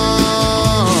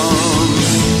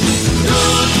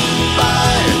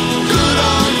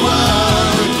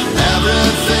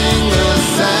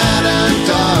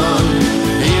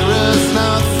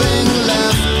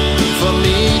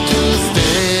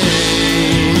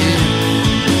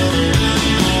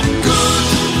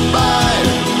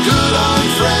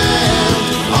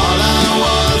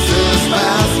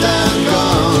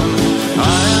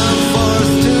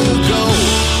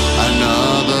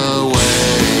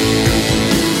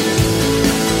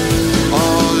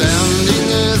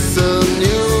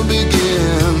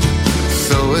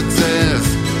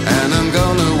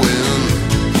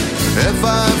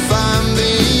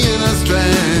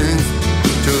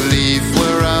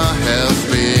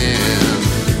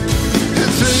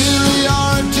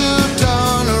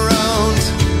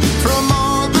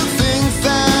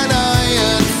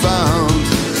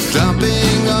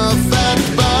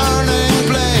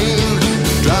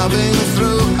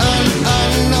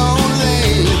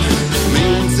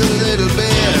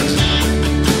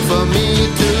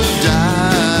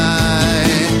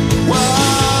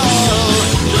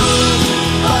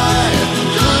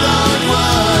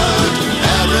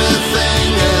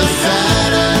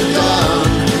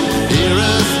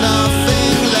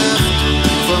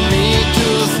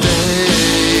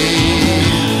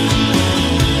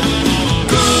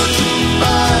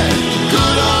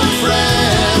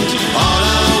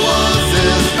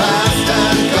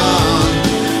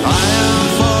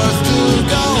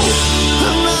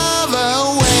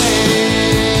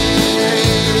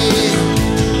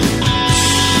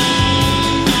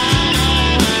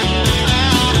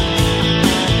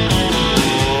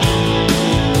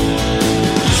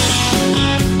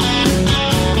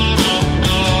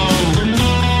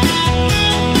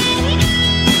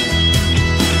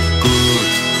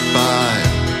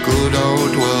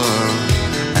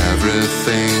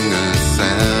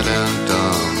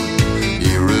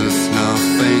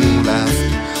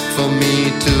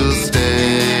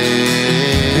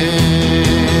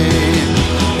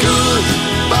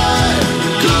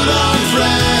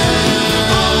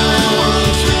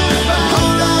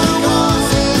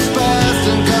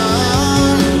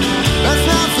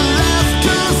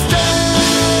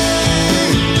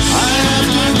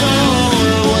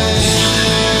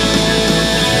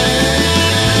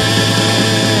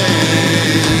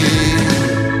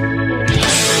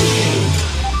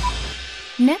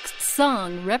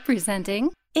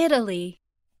 Representing Italy.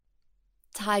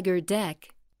 Tiger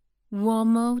Deck,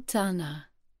 Uomo Tana.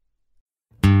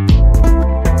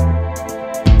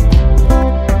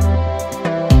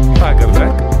 Tiger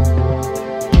Deck?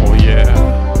 Oh yeah.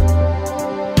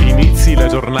 Inizi la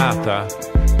giornata,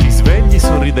 ti svegli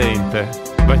sorridente,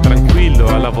 vai tranquillo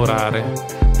a lavorare,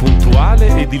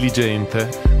 puntuale e diligente.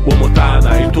 Uomo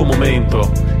Tana è il tuo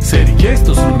momento, sei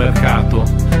richiesto sul mercato,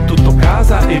 tutto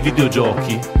casa e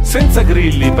videogiochi, senza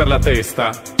grilli per la testa.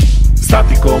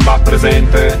 Statico ma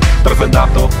presente,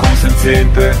 trasandato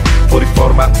consenziente, fuori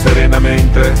forma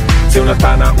serenamente, sei una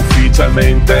Tana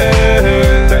ufficialmente.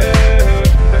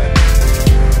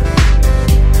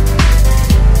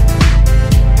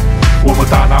 Uomo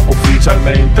Tana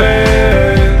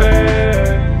ufficialmente.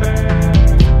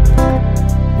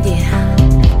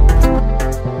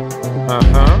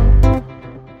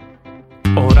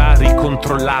 Orari controllati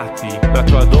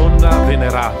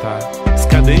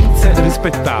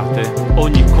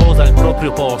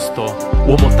posto.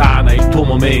 Uomo Tana, il tuo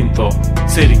momento,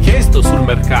 sei richiesto sul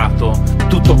mercato.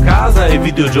 Tutto casa e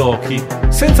videogiochi,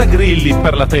 senza grilli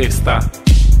per la testa.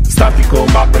 Statico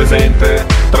ma presente,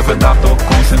 trasandato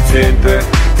consenziente,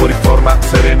 fuori forma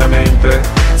serenamente,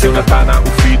 sei una Tana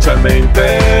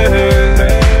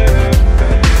ufficialmente.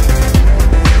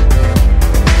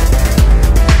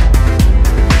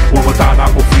 Uomo Tana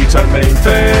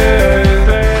ufficialmente.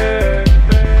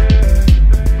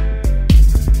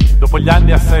 Dopo gli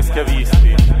anni assai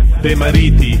schiavisti, dei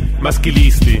mariti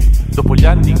maschilisti, dopo gli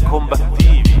anni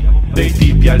combattivi, dei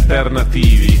tipi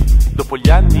alternativi, dopo gli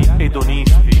anni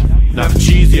edonisti,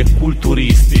 narcisi e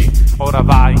culturisti, ora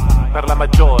vai per la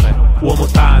maggiore, uomo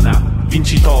Tana,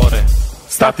 vincitore.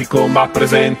 Statico ma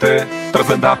presente,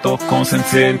 trasandato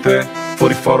consenziente,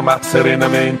 fuori forma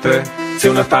serenamente, sei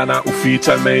una Tana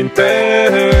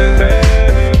ufficialmente.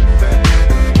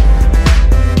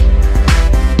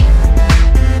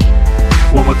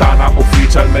 Uomo Tana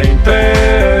ufficialmente.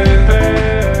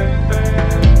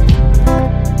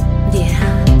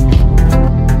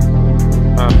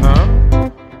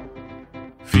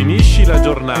 Finisci la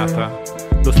giornata,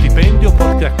 lo stipendio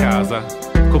porti a casa,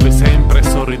 come sempre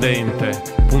sorridente,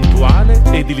 puntuale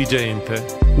e diligente.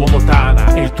 Uomo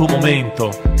Tana, è il tuo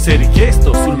momento, sei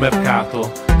richiesto sul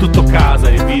mercato, tutto casa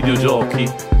e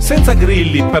videogiochi, senza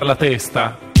grilli per la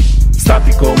testa.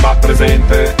 Statico ma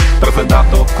presente,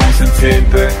 trasandato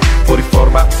consenziente, fuori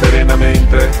forma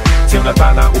serenamente, sei una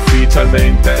Tana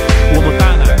ufficialmente. Uomo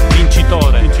Tana,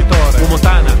 vincitore, vincitore. Uomo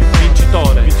Tana,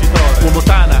 vincitore, vincitore. Uomo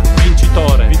Tana,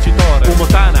 vincitore, vincitore. Uomo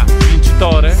Tana,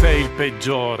 vincitore, sei il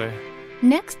peggiore.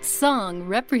 Next song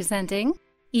representing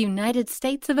United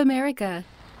States of America.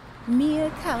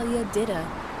 Mia Kalia Ditta,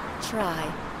 Try.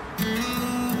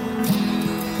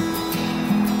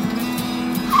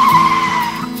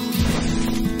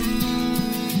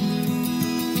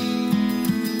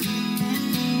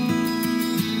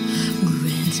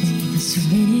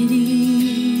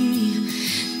 Serenity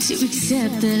to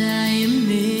accept that I am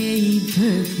made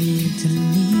perfectly.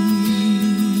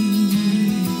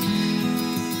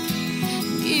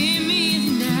 Give me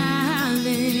the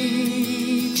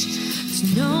knowledge to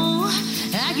know I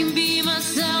can be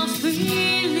myself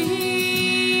freely.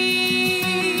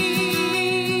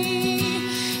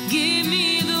 Give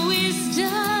me the wisdom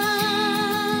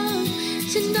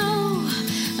to know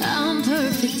I'm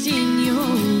perfect in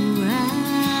your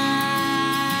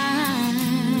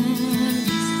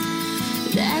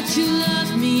that you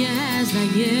love me as I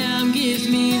am gives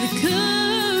me the courage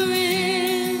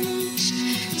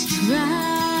to try.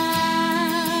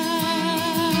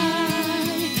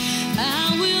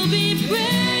 I will be brave.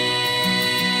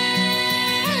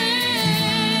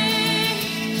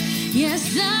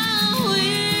 Yes, I will.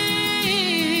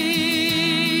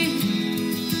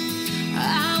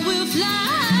 I will fly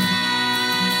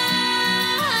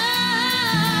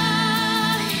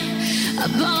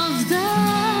above the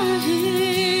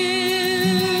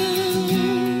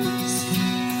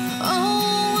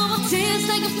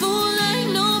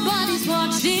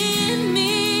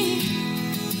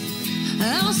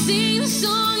sing the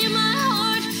song in my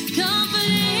heart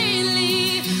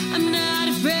confidently. I'm not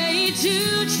afraid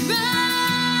to try.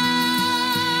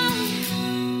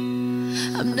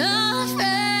 I'm not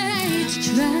afraid to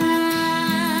try.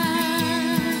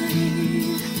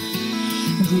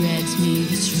 Grant me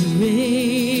the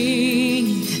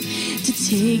strength to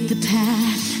take the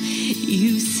path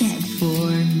you set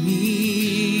for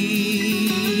me.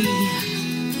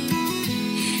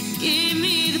 Give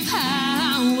me the power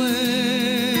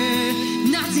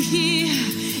to hear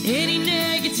any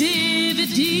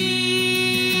negativity.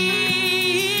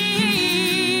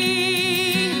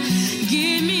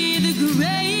 Give me the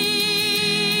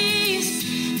grace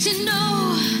to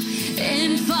know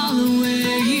and follow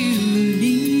where you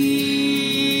lead.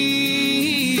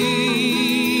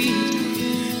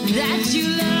 That you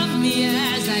love me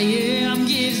as I am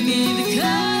gives me the courage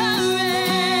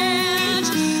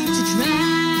to try.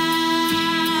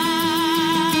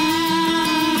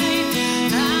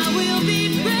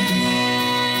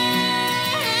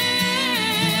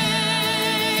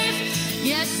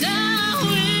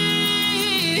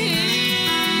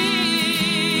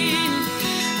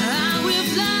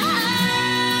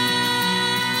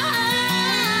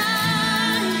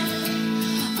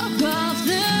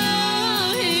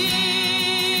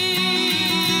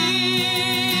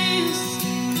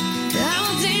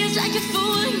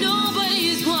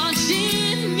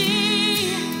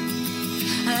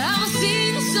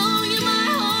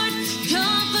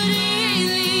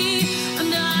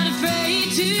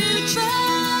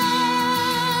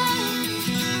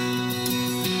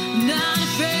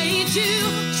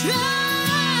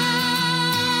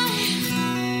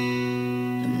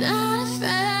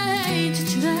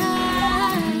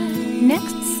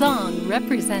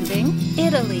 representing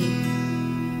Italy.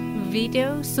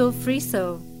 Vito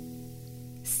Sofriso.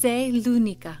 Sei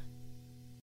l'unica.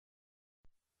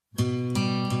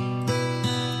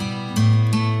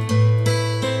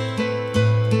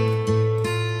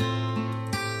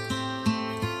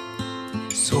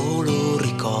 Solo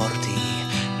ricordi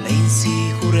le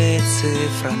insicurezze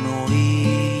fra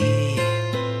noi,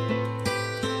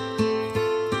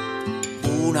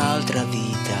 un'altra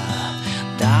vita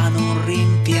da non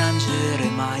rimpiangere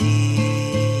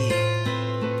mai,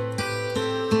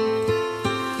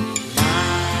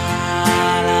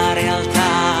 ma la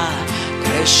realtà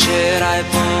crescerà e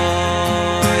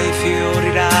poi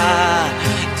fiorirà,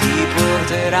 ti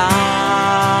porterà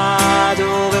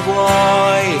dove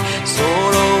vuoi,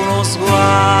 solo uno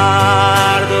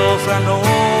sguardo fra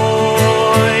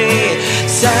noi,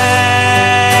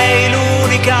 sei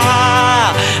l'unica,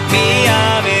 mi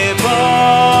ami e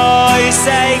poi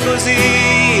sei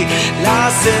così,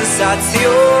 la sensazione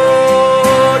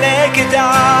che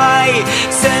dai,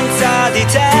 senza di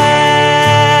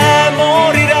te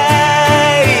morirei.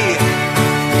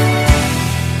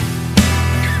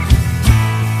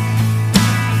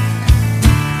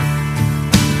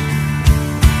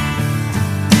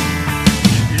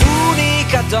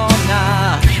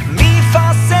 Donna mi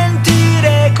fa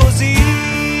sentire così,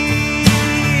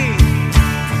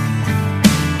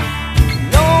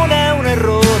 non è un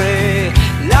errore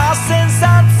la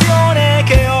sensazione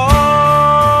che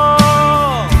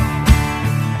ho,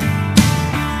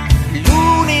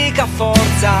 l'unica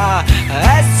forza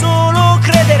è solo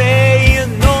credere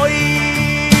in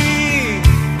noi,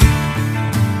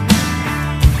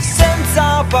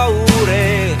 senza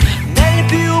paure nel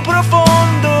più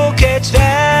profondo che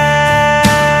c'è,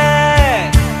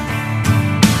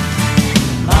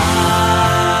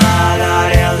 ma la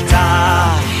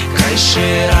realtà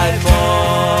crescerà e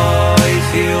poi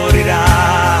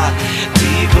fiorirà,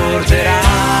 ti porterà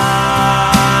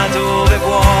dove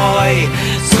vuoi,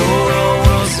 solo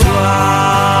uno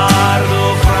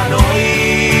sguardo fra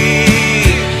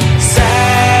noi,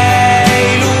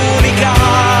 sei l'unica,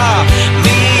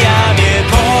 mi ami e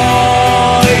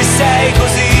poi sei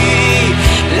così,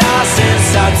 la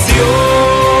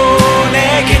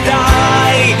sensazione che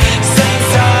dai,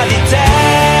 senza di te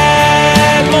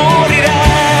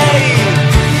morirei,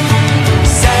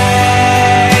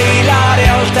 sei la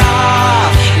realtà,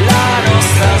 la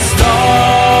nostra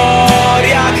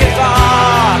storia che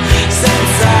va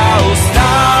senza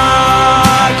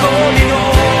ostacoli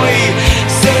noi,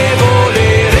 se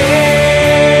voleremo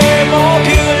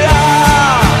più in là.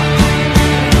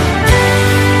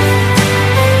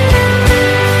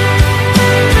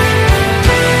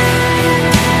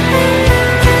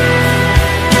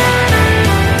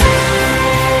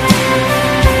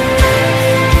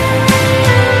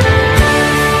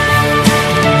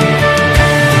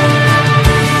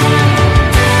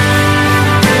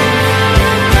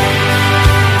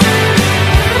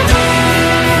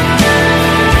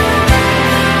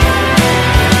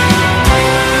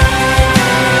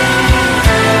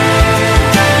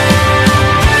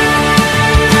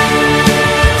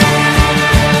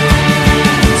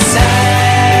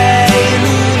 Sei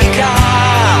l'unica,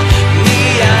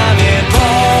 mi ami e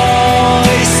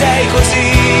poi sei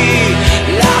così,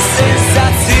 la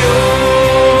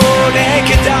sensazione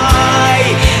che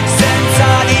dai,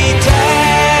 senza di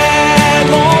te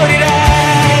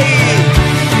morirei,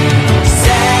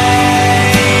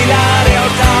 sei la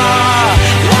realtà,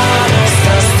 la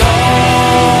nostra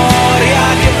storia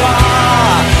che va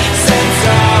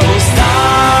senza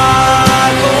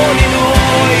ostacoli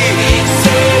noi,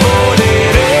 se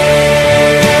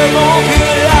voleremo più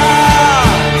in là.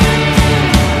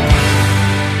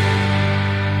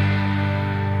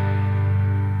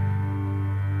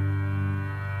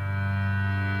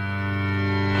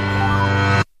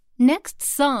 Next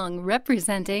song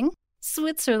representing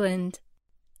Switzerland.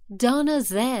 Donna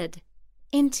Zed,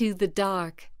 Into the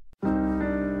Dark.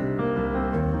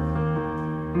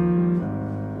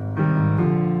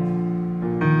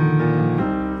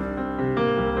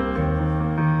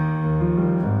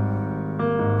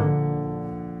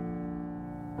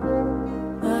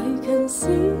 I can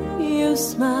see you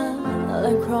smile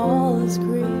and crawl and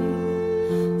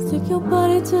scream. Stick your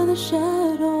body to the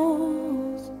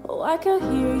shadows. Oh, I can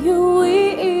hear you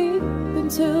weep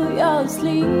until you're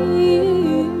asleep.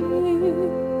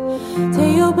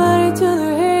 Take your body to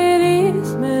the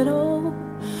Hades middle.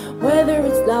 Whether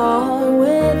it's dark,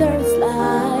 whether it's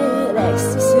light,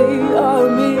 ecstasy or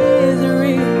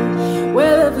misery.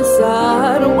 Whether the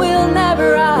sun will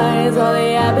never rise or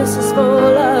the abyss is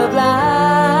full of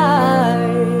lies.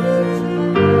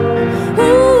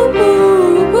 Ooh,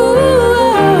 ooh, ooh.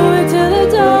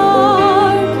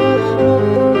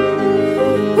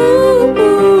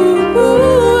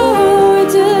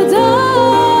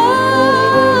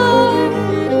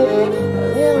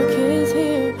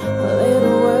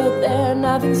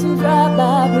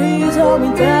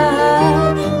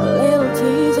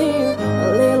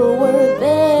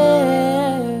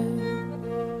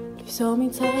 hold me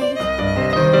tight.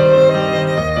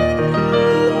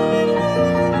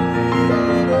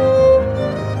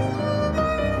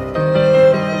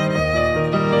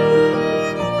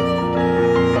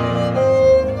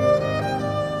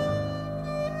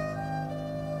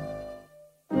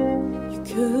 You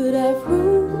could have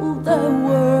ruled the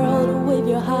world with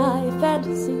your high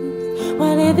fantasies.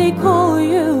 Why did they call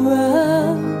you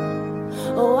up?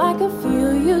 Oh, I can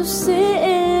feel you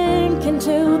sink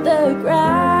into the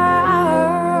ground,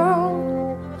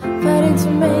 fighting to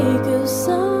make a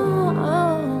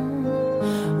sound.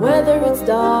 Whether it's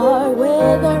dark,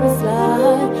 whether it's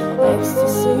light,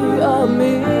 ecstasy or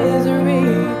misery,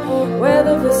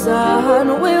 whether the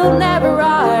sun will never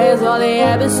rise or the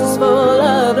abyss is full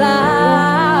of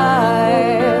lies.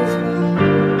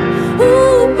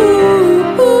 Ooh,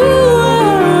 ooh,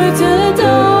 ooh, into the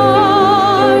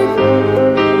dark.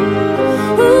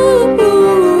 Ooh,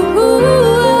 ooh,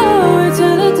 ooh, into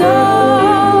the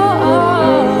dark.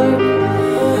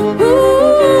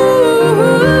 Ooh,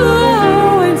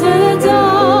 into the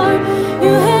dark.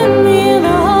 You hit me in the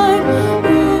heart.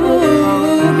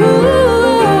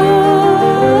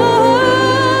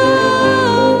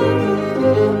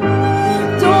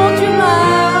 Don't you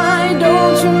mind,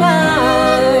 don't you mind?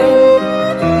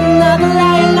 Not the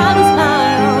light, not the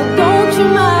smile. Don't you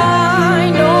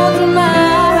mind, don't you mind?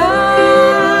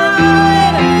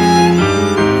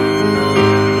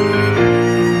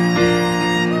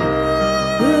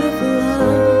 Beautiful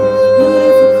eyes,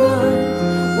 beautiful cries.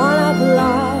 One of the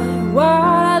lie,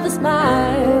 one of the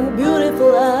smile.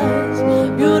 Beautiful eyes,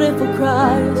 beautiful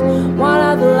cries. One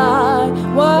of the lie,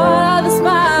 one of the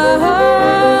smile.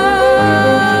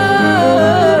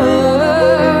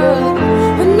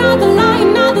 But not the lie,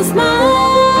 not the smile.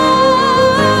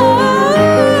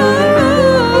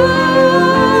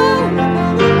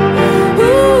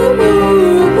 Ooh,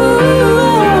 ooh, ooh,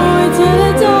 into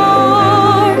the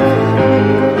dark.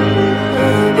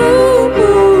 Ooh,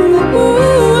 ooh,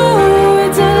 ooh,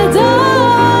 into the dark.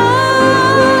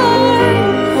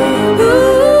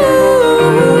 Ooh,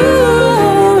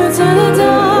 into the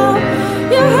dark.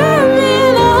 You hurt me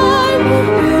in the heart.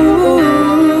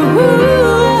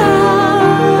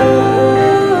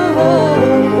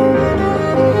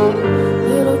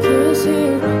 Little kiss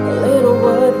here, a little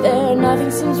word there.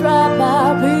 Nothing seems right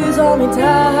now. Please hold me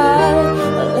tight.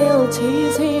 A little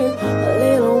tease here, a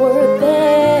little word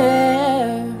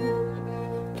there.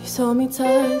 Please hold me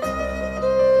tight.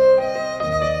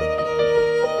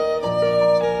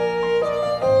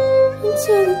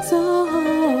 Into the dark.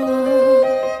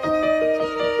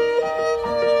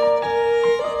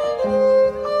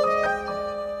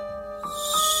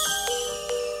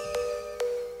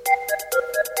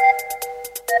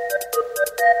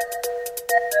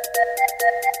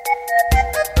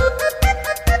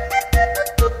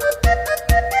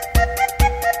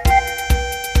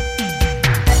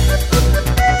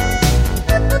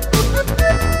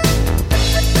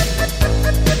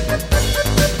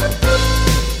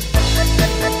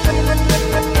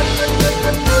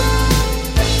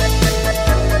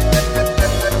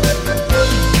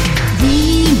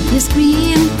 Green is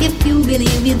green if you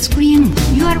believe it's green.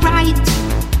 You are right.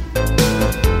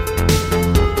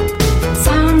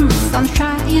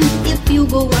 Sunshine if you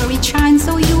go where it shines.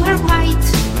 So you are right.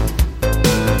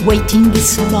 Waiting is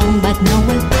so long, but now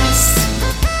will pass.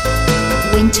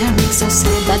 Winter is so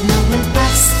sad, but now will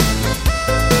pass.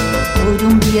 Oh,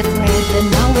 don't be afraid, but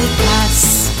now will pass.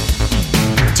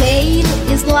 Tale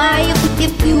is life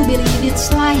if you believe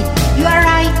it's light. You are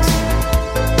right.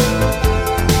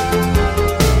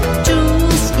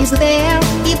 Truth is there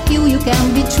if you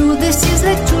can be true. This is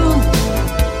the truth.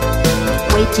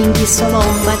 Waiting is so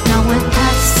long, but now will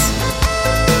pass.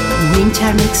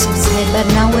 Winter makes so sad, but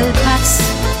now will pass.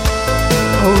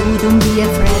 Oh, don't be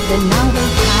afraid, but now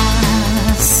will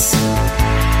pass.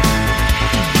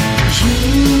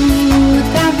 You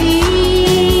can be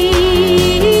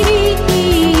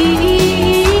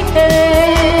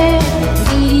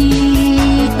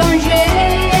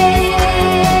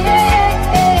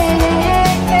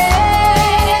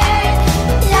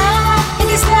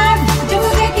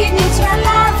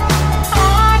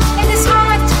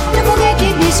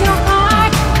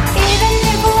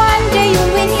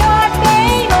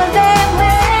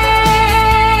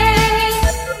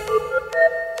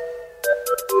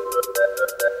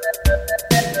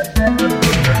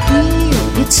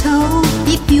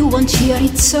cheer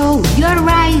it so, you're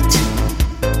right.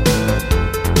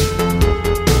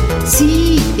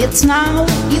 See, it's now,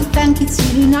 you think it's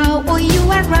you now, oh you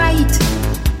are right.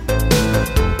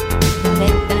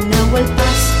 Let the now will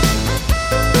pass.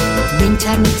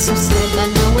 Winter makes so sad, but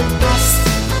now will pass.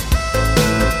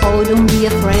 Oh, don't be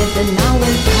afraid, the now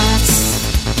will pass.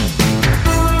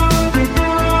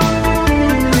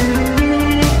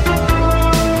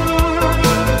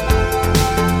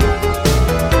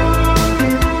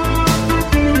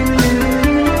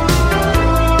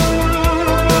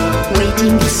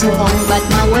 Waiting is so long, but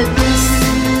now will pass.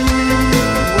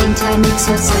 Winter makes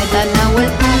so sad, but now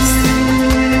will pass.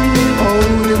 Oh,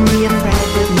 don't be afraid,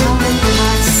 the now will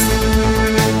pass.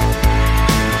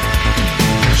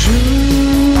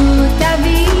 Joue ta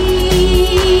vie,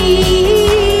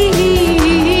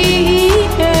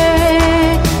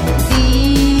 vis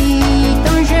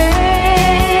ton jeu.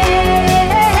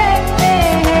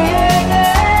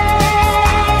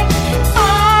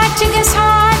 Heart against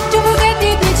heart, don't forget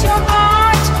it, it's your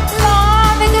heart.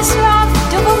 Love against love,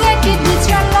 don't forget it, it's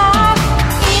your love.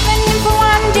 Even if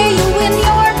one day you win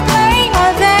your play or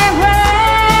their rain.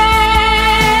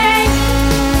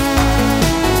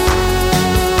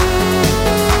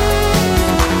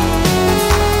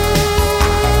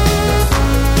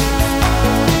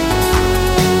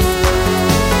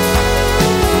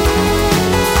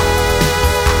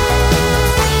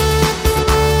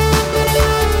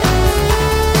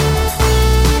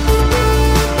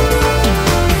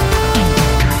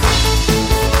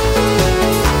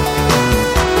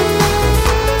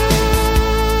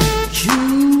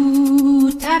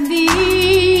 Joue ta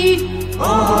vie,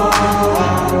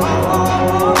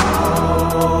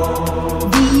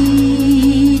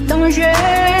 vis ton jeu.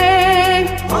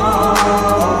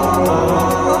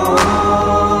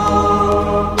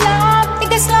 Love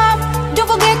against love, don't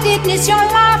forget it needs your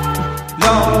love.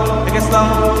 Love against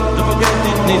love, don't forget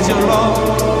it needs your love.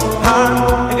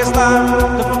 Heart against heart,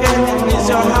 don't forget it needs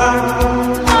your heart.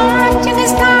 Heart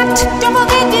against heart, don't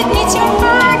forget it needs your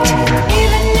heart.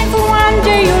 Even if one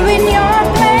day you're in your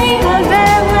play or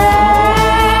their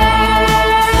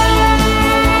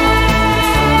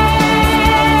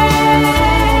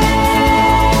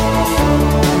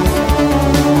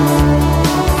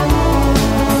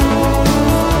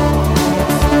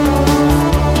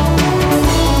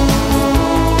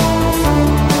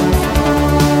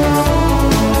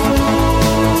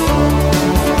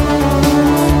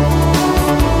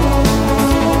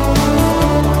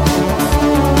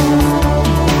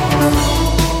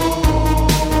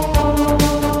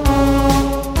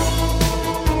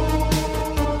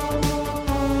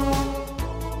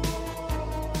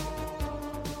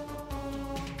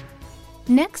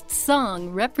Next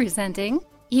song representing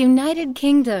United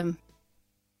Kingdom.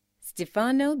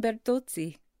 Stefano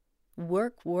Bertozzi,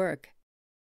 Work, Work.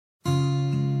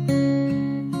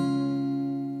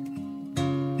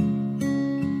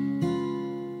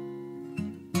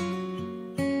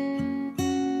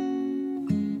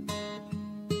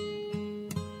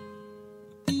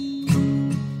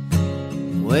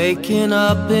 Waking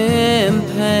up in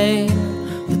pain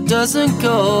that doesn't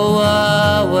go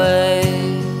away.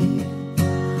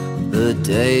 The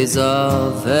days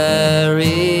are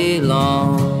very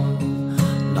long,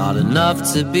 not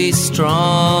enough to be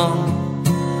strong.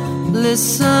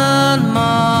 Listen,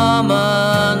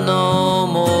 mama, no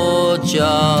more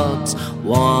jobs.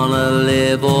 Wanna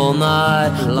live all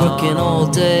night long. Working all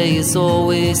day is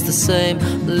always the same.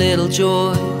 Little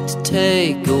joy to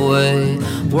take away.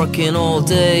 Working all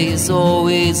day is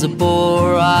always a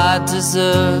bore. I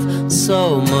deserve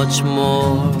so much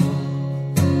more.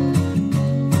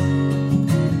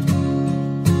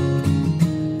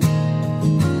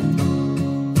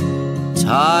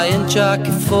 Tie and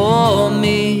jacket for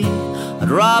me, I'd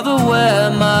rather wear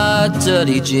my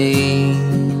dirty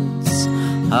jeans.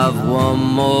 Have one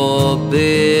more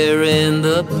beer in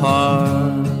the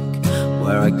park,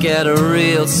 where I get a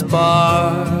real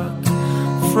spark.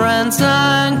 Friends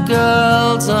and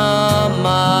girls are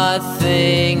my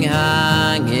thing,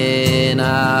 hanging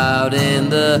out in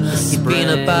the spring. You've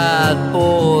been a bad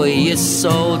boy, you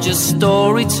sold your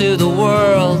story to the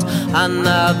world, and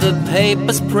now the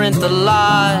papers print the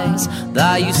lies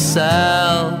that you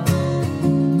sell.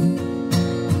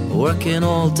 Working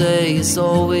all day is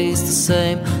always the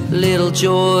same. Little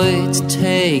joy to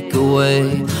take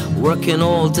away. Working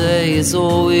all day is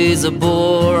always a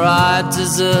bore. I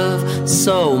deserve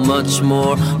so much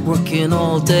more. Working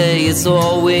all day is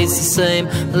always the same.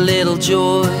 Little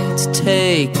joy to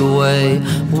take away.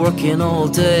 Working all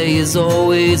day is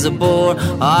always a bore.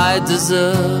 I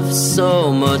deserve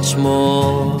so much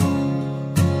more.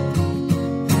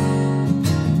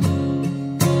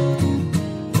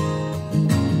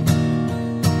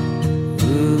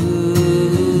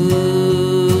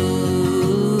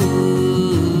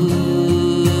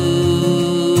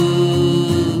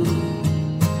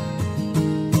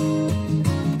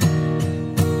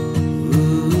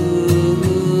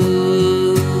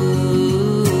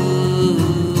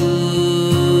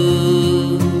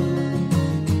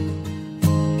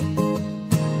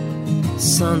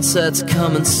 sunset's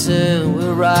coming soon.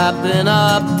 We're wrapping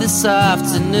up this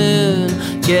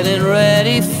afternoon, getting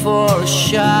ready for a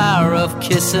shower of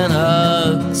kiss and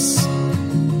hugs.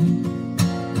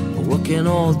 Working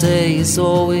all day is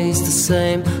always the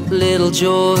same, little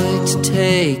joy to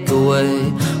take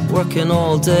away. Working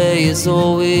all day is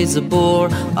always a bore,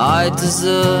 I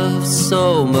deserve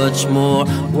so much more.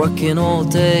 Working all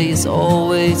day is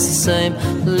always the same,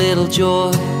 little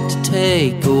joy to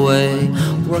take away.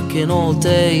 Working all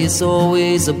day is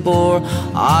always a bore,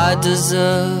 I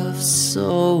deserve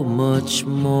so much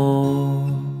more.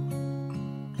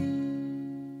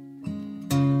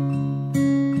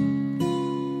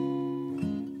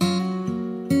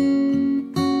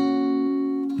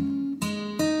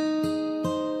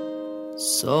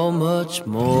 So much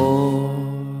more.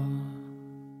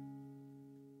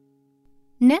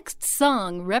 Next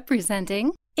song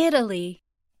representing Italy.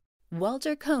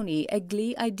 Walter Coney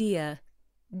Egli Idea.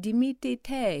 Dimiti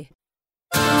te.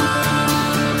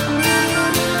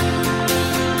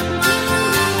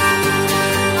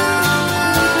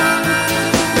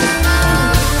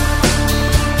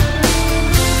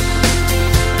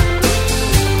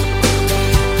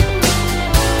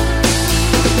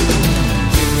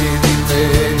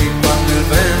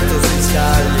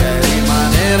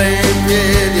 Rimanere in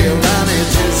piedi è una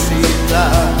necessità.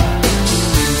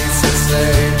 Se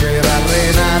sei per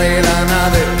arenare la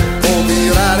nave o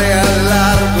virare al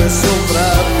largo e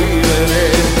sopravvivere.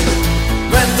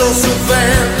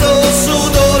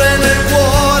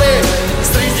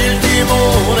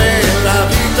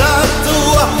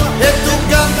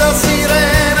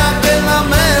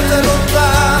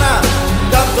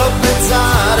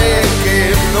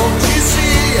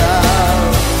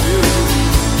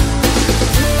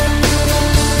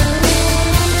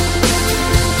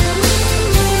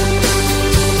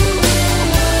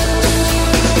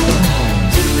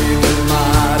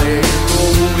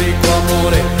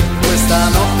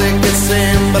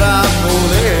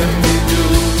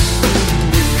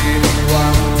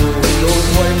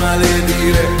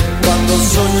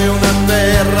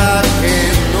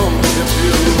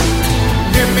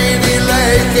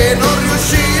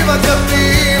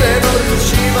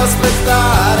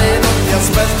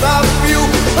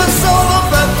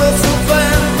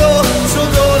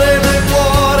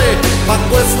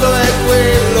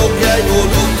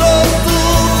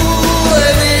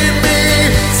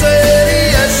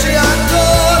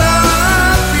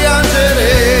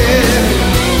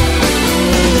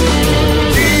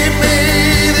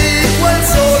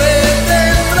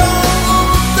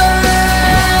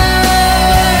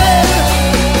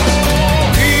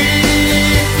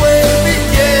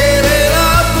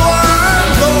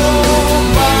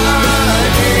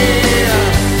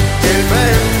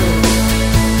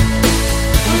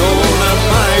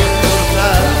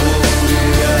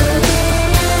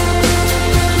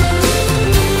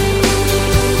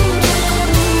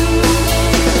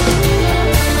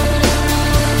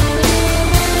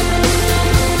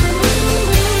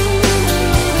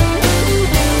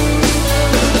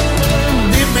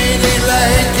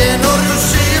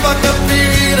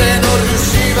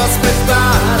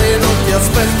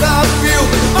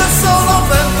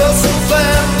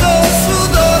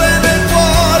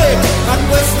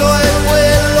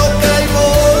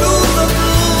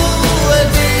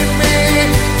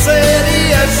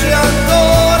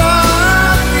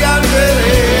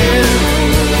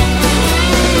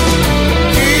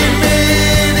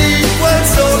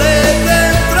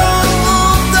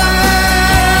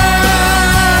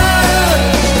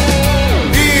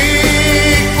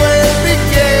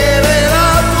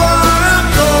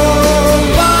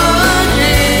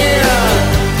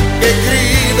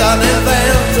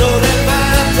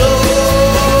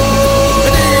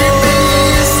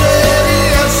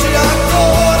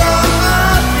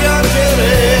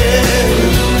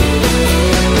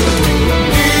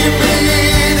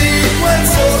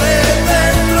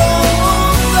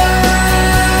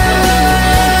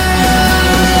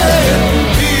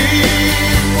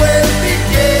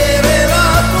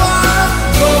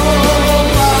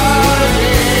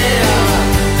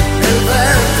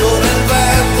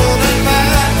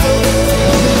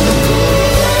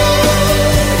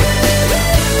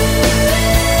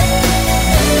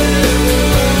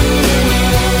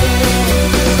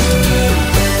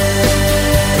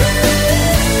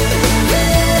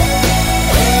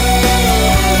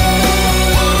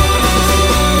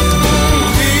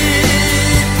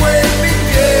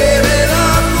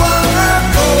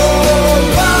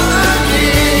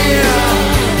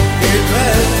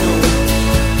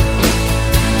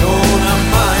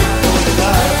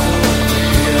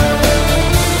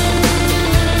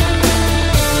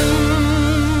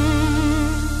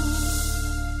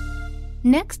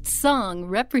 song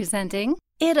representing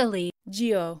Italy.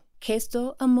 Gio,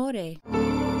 questo amore.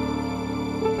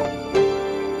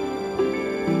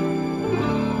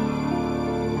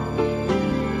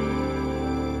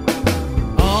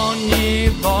 Ogni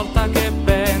volta che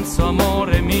penso,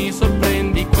 amore, mi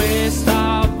sorprendi.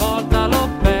 Questa volta lo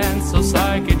penso,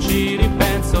 sai che ci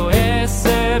ripenso. E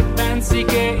se pensi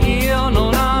che io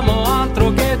non amo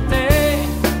altro che te,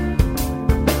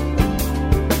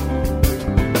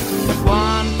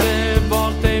 quante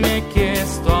volte mi hai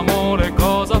chiesto, amore,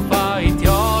 cosa fai? Ti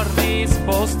ho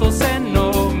risposto, se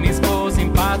non mi sposi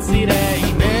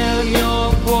impazzirei. Nel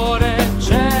mio cuore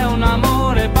c'è un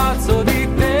amore pazzo di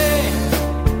te,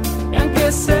 e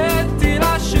anche se ti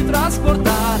lasci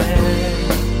trasportare,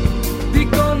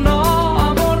 dico no,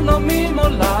 amor, non mi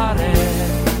mollare.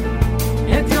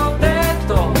 E ti ho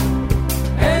detto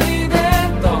e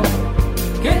ridetto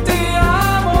che ti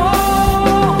amo.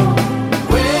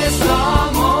 Questo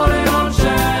amore non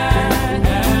c'è,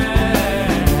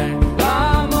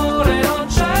 l'amore non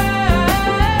c'è.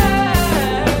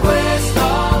 Questo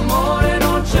amore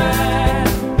non c'è,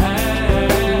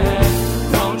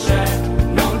 non c'è,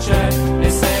 non c'è. E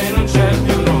se non c'è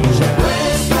più non c'è.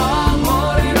 Questo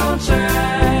amore non c'è,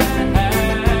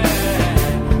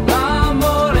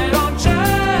 l'amore non c'è.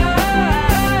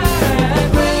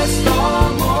 Questo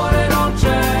amore non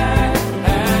c'è,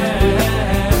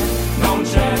 non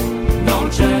c'è, non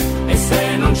c'è. E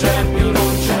se non c'è più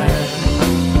non c'è.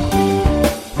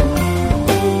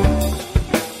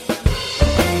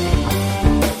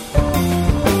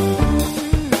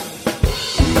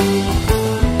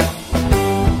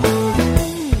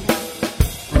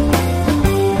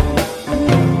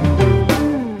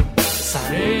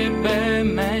 Sarebbe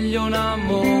meglio un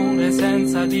amore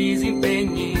senza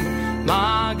disimpegni,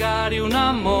 magari un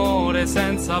amore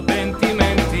senza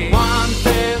pentimenti.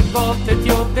 Quante volte ti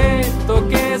ho detto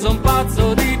che son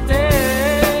pazzo di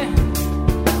te,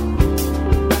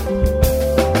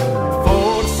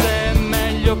 forse è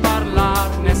meglio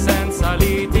parlarne senza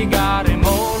litigare,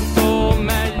 molto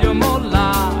meglio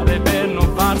mollare per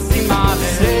non farsi male.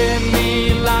 Se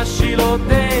mi lasci, l'ho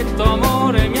detto,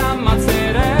 amore, mi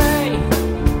ammazzerei.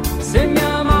 Se mi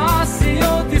amassi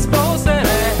io ti sposerei.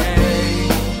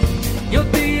 Io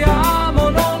ti amo,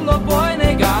 non lo puoi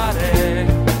negare.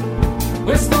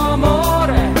 Questo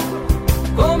amore,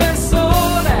 come il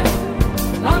sole,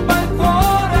 lampa il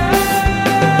cuore.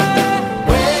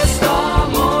 Questo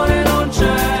amore non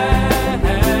c'è,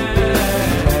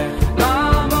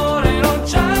 l'amore non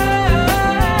c'è.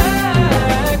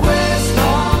 Questo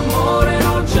amore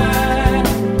non c'è,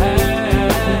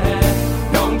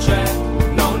 non c'è,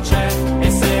 non c'è.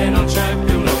 E se non c'è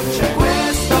più non c'è.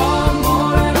 Questo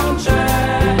amore non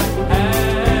c'è,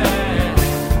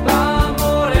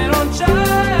 l'amore non c'è.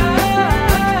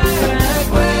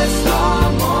 Questo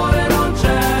amore non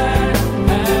c'è,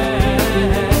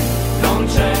 non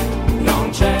c'è, non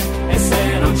c'è. E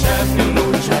se non c'è più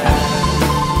non c'è.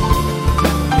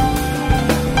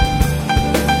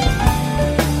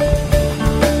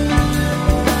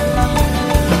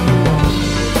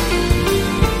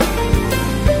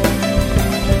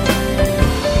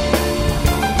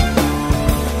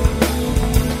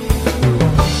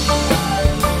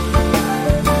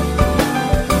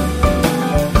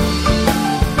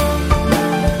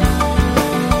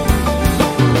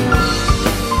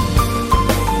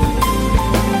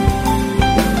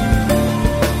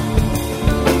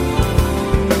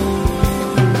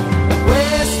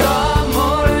 Questo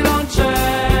amore non c'è,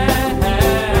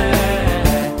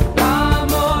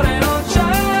 l'amore non c'è.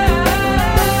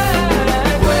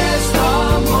 Questo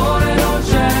amore non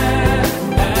c'è,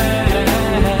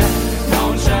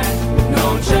 non c'è,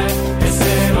 non c'è. E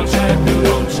se non c'è più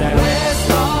non c'è.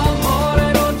 Questo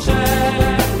amore non c'è,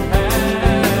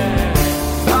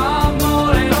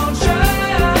 l'amore non c'è.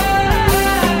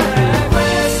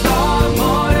 Questo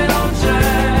amore non c'è,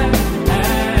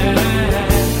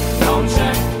 non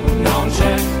c'è, non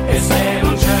c'è. E se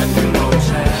non c'è più non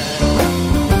c'è.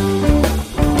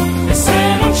 E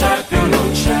se non c'è più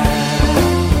non c'è.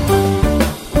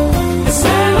 E se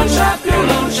non c'è più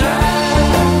non c'è.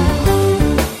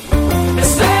 E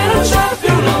se non c'è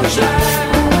più non c'è.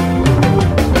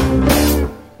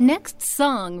 Next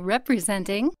song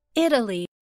representing Italy.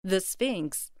 The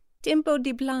Sphinx. Tempo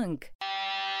di Blanc.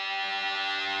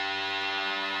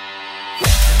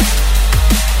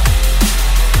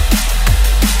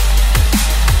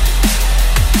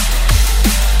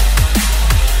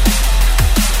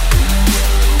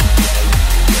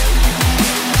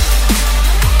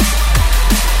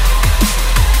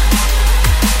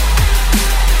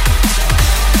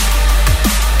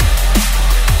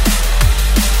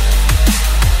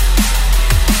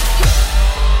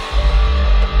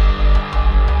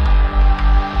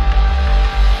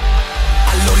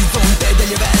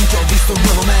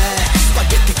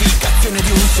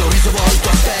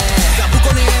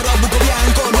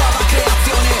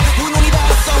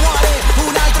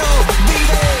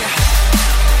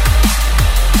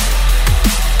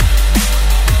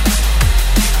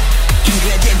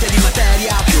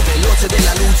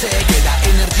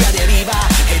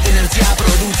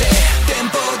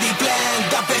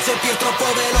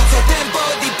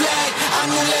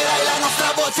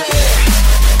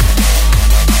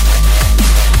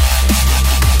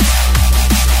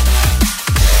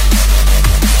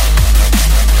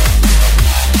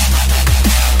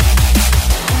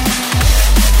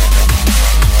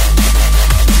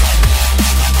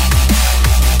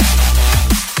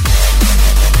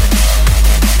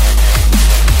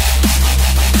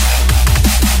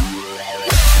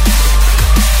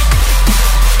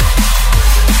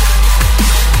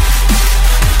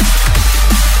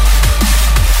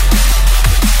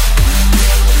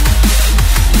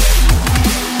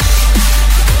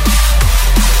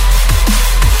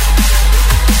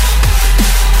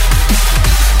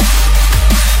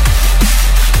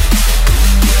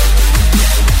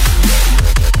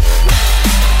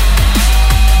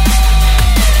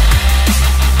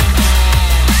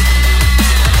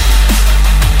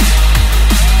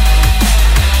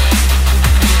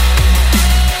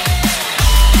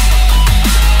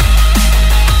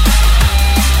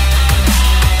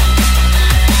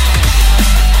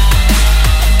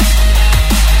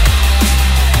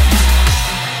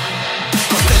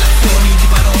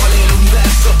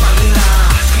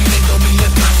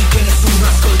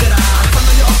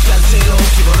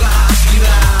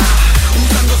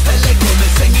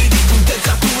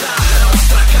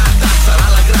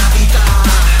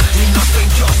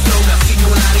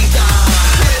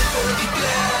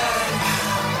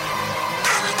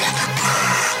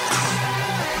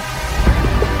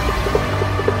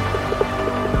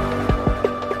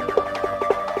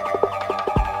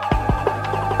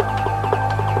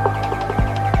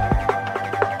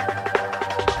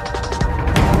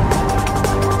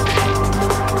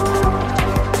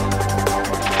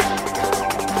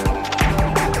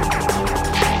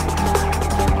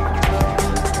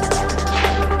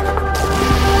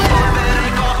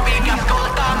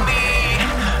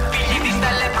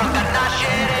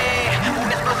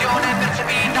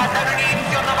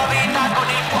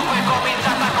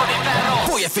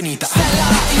 finita. Stella,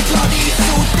 implodi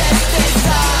su te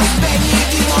stessa, spegni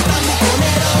di nuovo al buco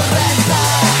nero, resta.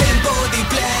 Tempo di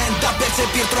plan, da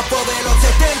percepire troppo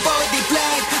veloce. Tempo di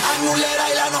plan,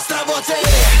 annullerai la nostra voce.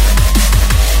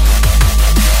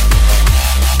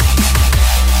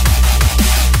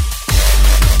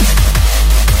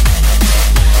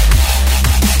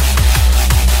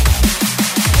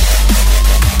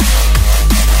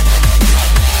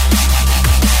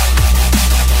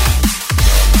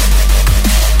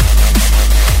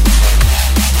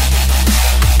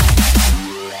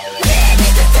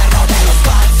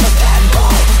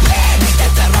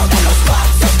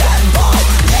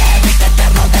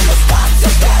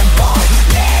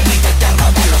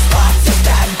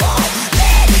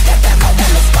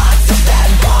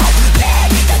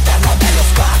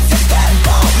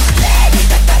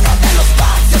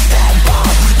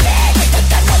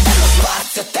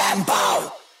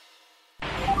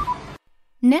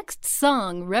 Next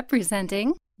song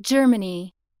representing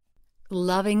Germany.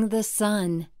 Loving the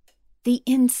Sun, The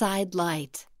Inside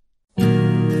Light.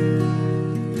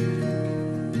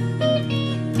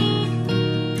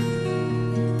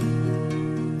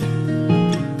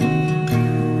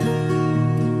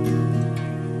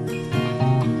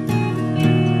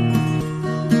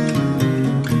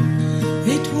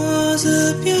 It was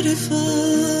a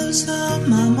beautiful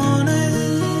summer morning.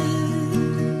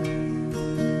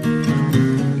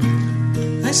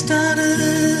 I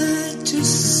started to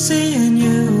see a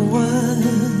new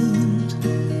world.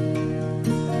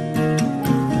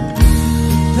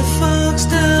 The fog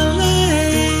still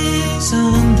lays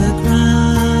on the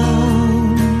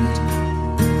ground,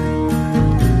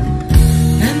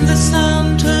 and the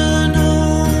sun turned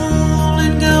all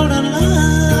in golden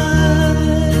light.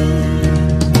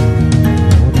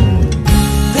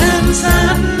 Then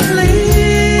suddenly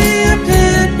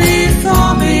appeared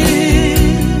before me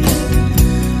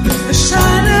a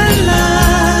shining light,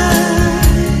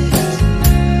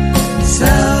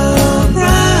 so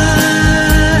bright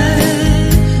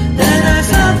that I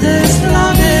felt this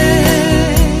longing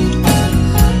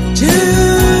to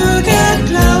get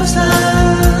closer,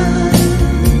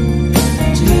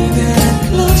 to get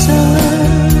closer.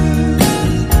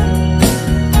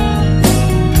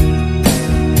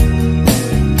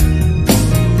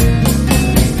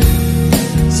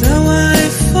 So I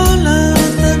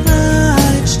followed the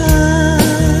bright shine.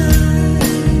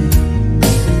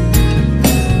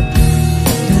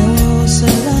 Now all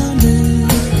surrounded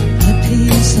by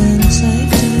peace and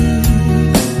safety.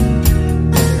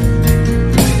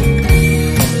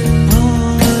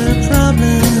 All the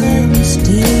problems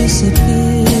disappeared,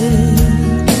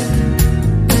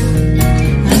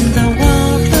 and the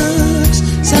world looks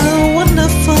so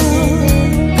wonderful,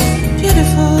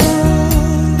 beautiful.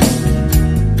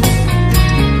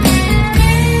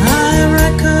 I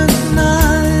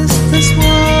recognize this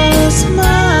was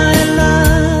my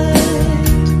light.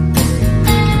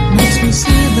 Makes me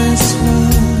see this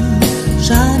world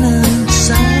shining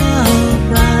so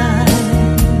bright.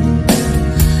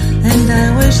 And I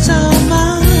wish so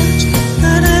much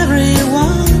that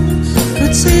everyone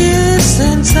could see this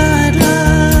inside light.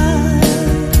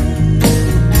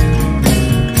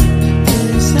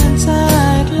 This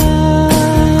inside light,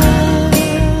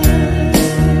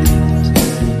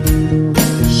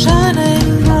 shining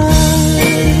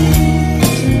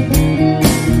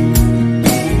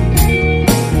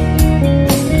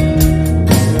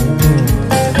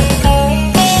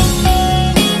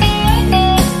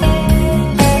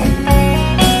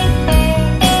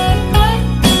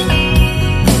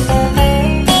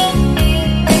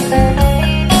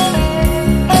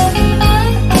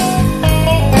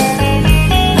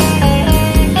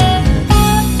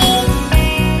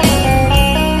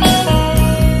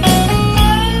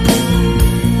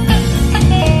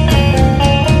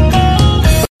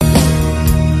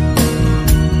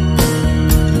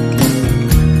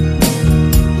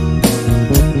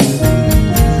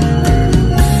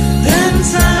Then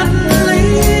suddenly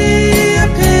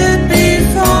appeared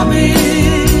before me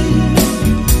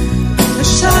a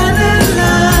shining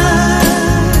light,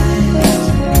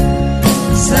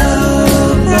 so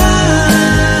bright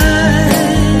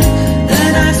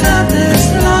that I felt this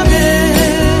longing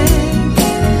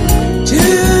to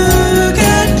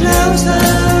get closer,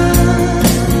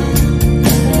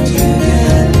 to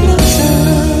get closer.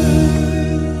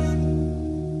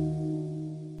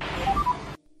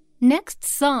 Next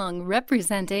song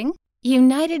representing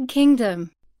United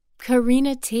Kingdom.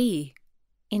 Karina T.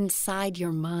 Inside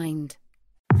Your Mind.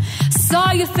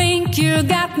 So you think you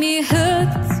got me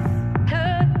hooked?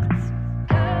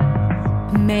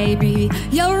 Maybe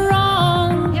you're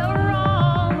wrong.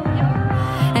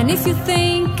 And if you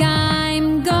think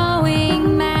I'm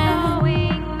going mad,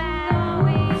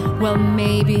 well,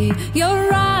 maybe you're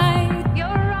right.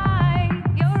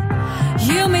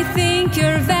 You may think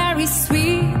you're very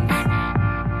sweet.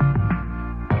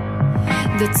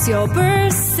 That's your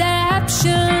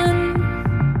perception.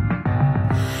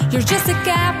 You're just a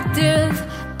captive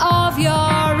of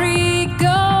your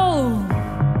ego,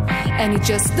 and you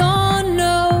just don't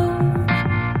know.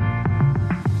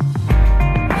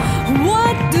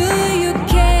 What do you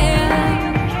care?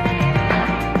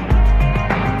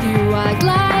 You act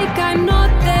like I'm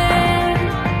not there.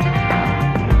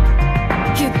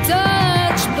 You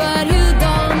touch but you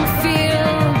don't feel.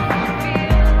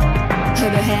 Who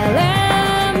the hell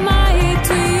am I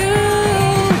to you?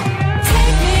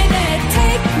 Take me there,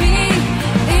 take me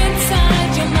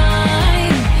inside your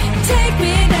mind. Take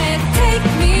me there, take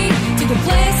me to the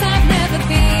place I've never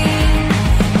been.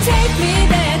 Take me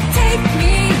there, take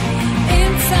me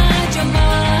inside your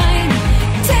mind.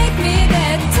 Take me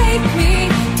there, take me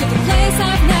to the place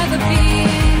I've never been.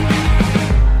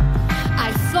 I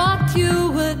thought you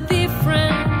were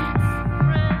different.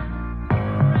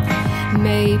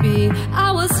 Maybe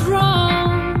I was wrong.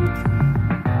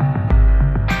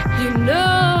 You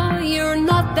know you're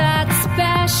not that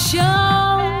special,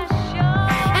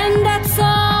 and that's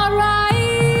alright.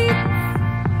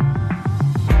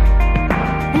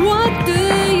 What do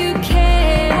you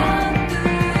care?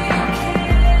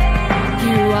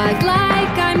 You act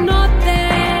like I'm not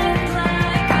there.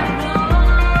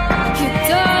 You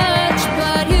touch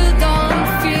but you don't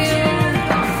feel.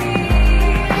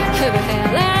 Who the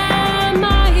hell am I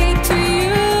to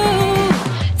you?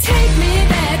 Take me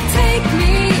there, take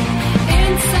me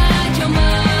inside your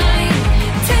mind.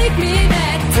 Take me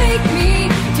there, take me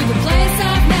to the place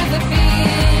I've never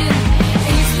been.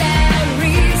 Is there a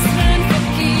reason for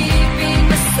keeping me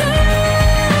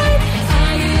aside?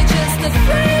 Are you just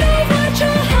afraid of what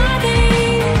you're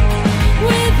hiding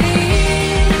within?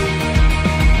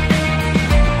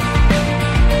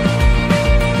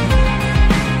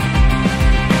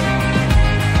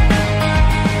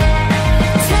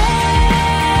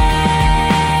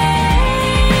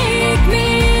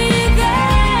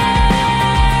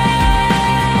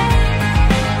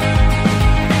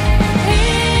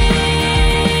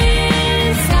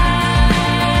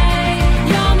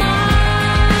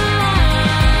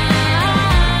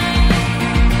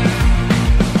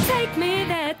 Take me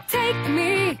there, take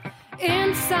me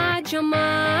inside your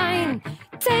mind.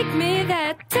 Take me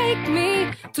there, take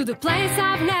me to the place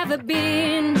I've never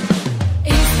been.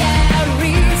 Is there a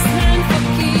reason for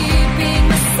keeping me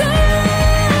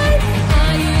aside?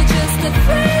 Are you just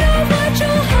afraid of what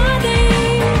you're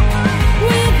hiding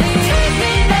within? Take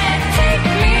me there, take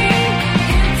me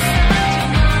inside your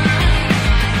mind.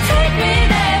 Take me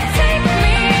there, take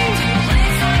me to the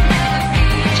place I've never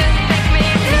been. Just take me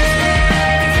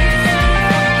there,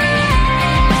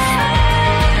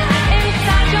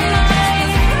 inside your mind.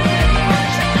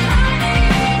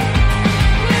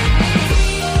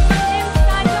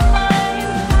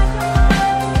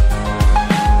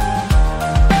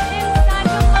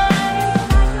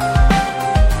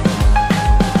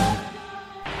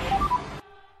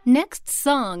 Next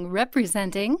song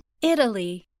representing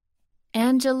Italy,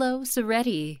 Angelo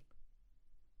Soretti,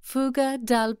 Fuga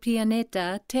dal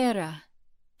pianeta Terra.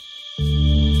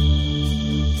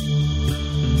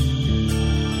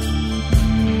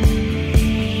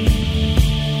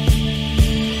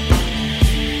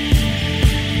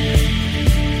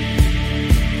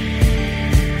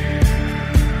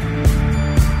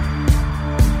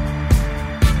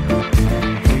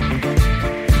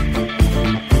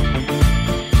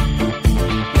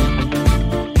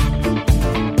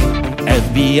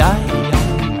 FBI,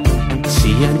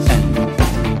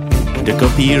 CNN, The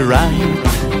Copyright,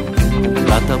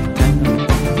 la top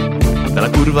 10, dalla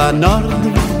curva nord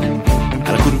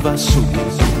alla curva sud,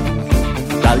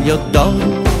 dagli hot dog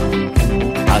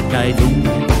a Kaidun.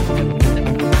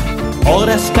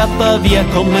 Ora scappa via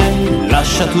con me,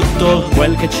 lascia tutto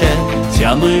quel che c'è,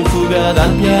 siamo in fuga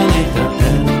dal pianeta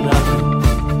Terra.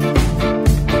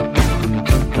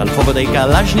 Dal fuoco dei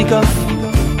Kalashnikov,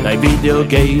 dai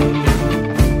videogame,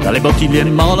 dalle bottiglie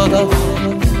Molotov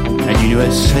negli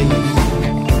USA,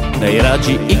 dai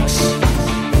raggi X,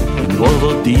 il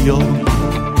nuovo Dio,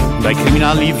 dai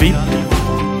criminali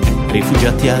VIP,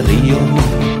 rifugiati a Rio.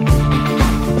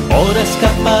 Ora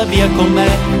scappa via con me,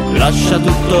 lascia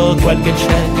tutto quel che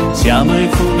c'è, siamo in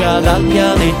fuga dal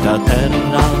pianeta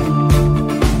Terra.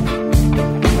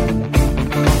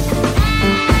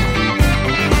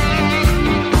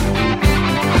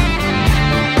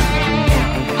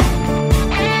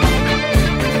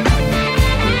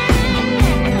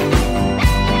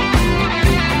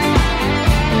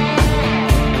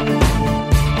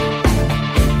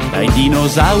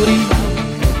 dinosauri,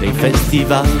 dei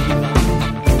festival,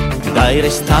 dai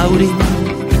restauri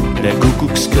del Ku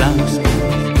Klux Klan.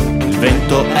 Il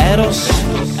vento Eros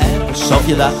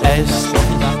soffia da est,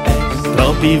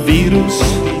 troppi virus,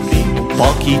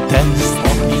 pochi test.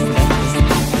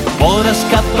 Ora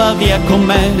scappa via con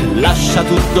me, lascia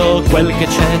tutto quel che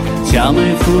c'è, siamo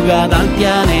in fuga dal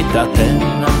pianeta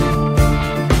Terra.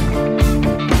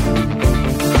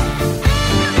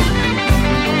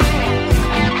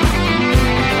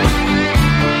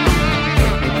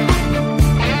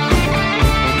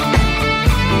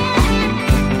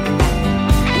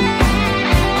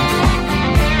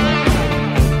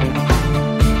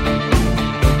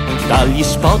 Dagli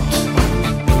spot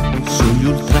sugli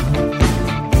ultra,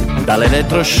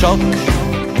 dall'elettroshock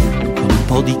con un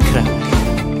po' di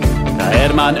crack, da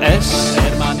Herman S,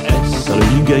 dallo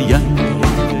Yin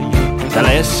Yang,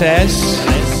 dalle SS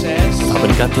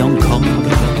fabbricate a Hong Kong.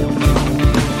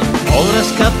 Ora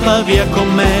scappa via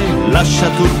con me, lascia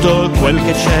tutto quel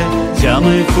che c'è,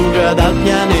 siamo in fuga dal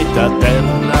pianeta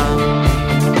Terra.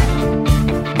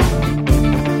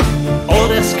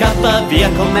 Ora scappa via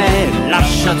con me,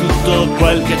 lascia tutto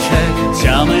quel che c'è,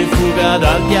 siamo in fuga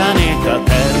dal pianeta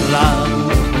Terra.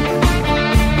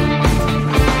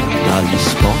 Dagli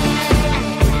spot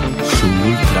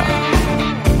sull'ultra,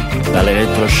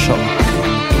 dall'elettroshock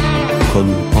con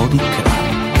un po' di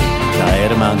crack, da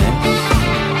Herman S,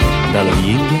 dallo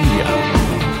Yin Yang,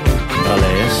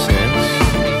 dalle SS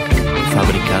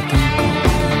fabbricate in Kong.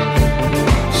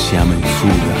 Siamo in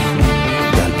fuga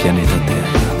dal pianeta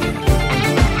Terra.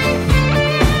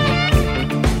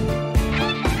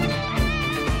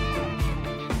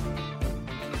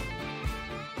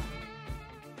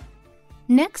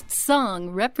 Next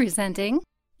song representing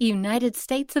United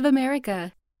States of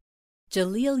America.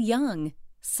 Jaleel Young,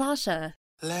 Sasha.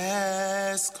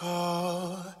 Last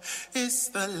call, it's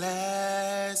the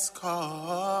last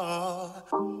call.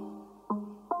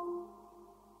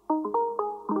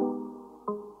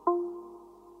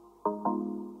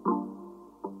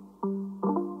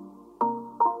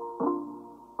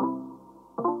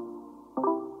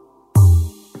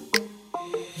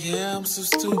 Yeah, I'm so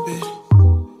stupid.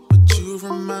 You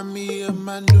remind me of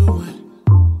my new one.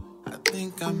 I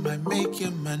think I might make you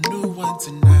my new one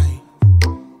tonight.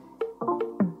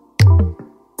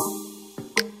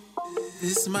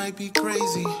 This might be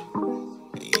crazy,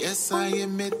 and yes, I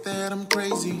admit that I'm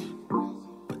crazy.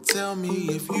 But tell me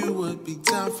if you would be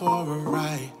down for a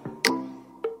ride.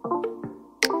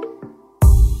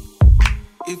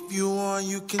 If you want,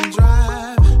 you can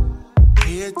drive.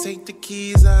 Here, take the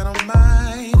keys, I don't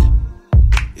mind.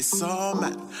 It's all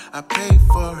mine, I pay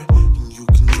for it, and you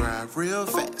can drive real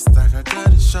fast like I got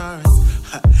insurance.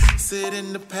 Sit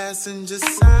in the passenger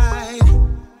side,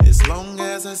 as long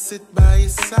as I sit by your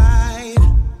side.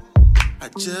 I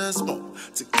just want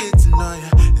to get to know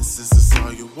you, and since I saw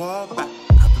you walk by,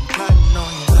 I've been plotting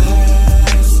on you.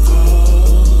 Last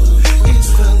call,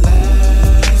 it's the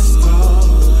last call,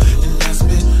 and that's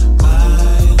been my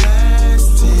last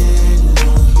 10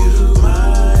 on you,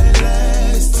 my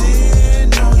last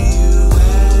 10 on you.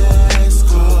 Last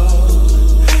call,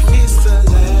 it's the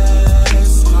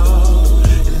last call,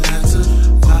 and I took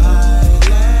my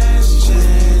last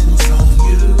chance on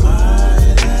you, my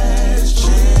last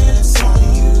chance on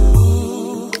you.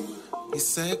 You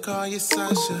say call you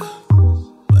Sasha,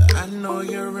 but I know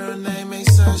your real name ain't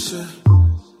Sasha.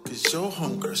 Cause your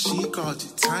homegirl, she called you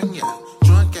Tanya.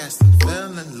 Drunk ass and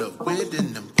fell in love with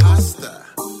an imposter.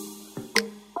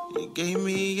 You gave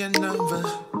me your number,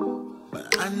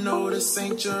 but I know this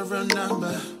ain't your real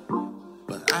number.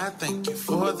 But I thank you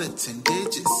for the 10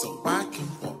 digits, so I can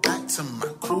walk back to my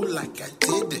crew like I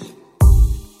didn't.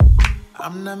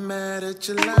 I'm not mad at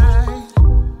your lie,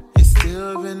 it's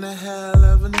still been a hell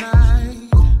of a night.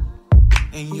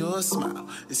 And your smile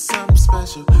is something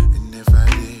special, and if I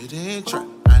didn't try,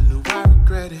 I knew I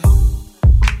regret it.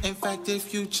 In fact,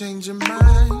 if you change your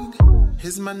mind,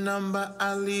 here's my number,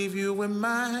 I'll leave you with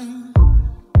mine.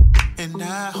 And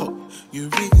I hope you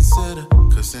reconsider,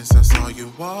 cause since I saw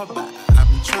you walk by, I've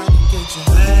been trying to get you.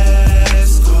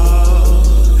 Last call,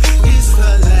 it's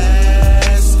the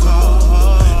last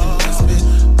call, and that's been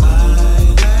my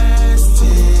last 10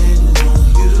 on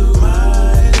you, my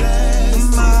last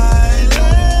 10,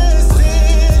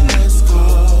 last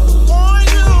call on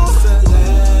you, it's the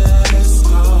last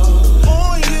call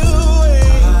on you, my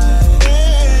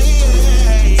last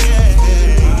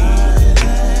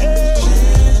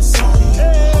chance on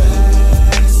you.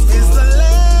 It's the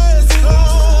last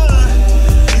call,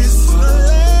 it's the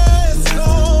last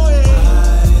call,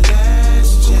 my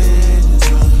last chance.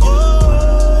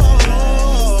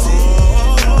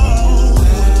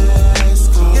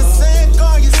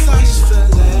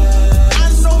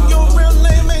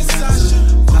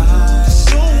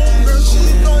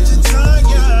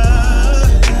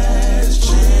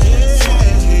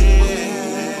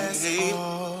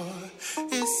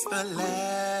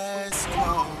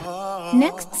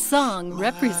 song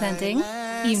representing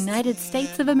United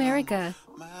States of America.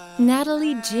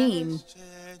 Natalie Jean,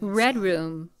 Red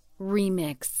Room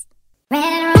Remix.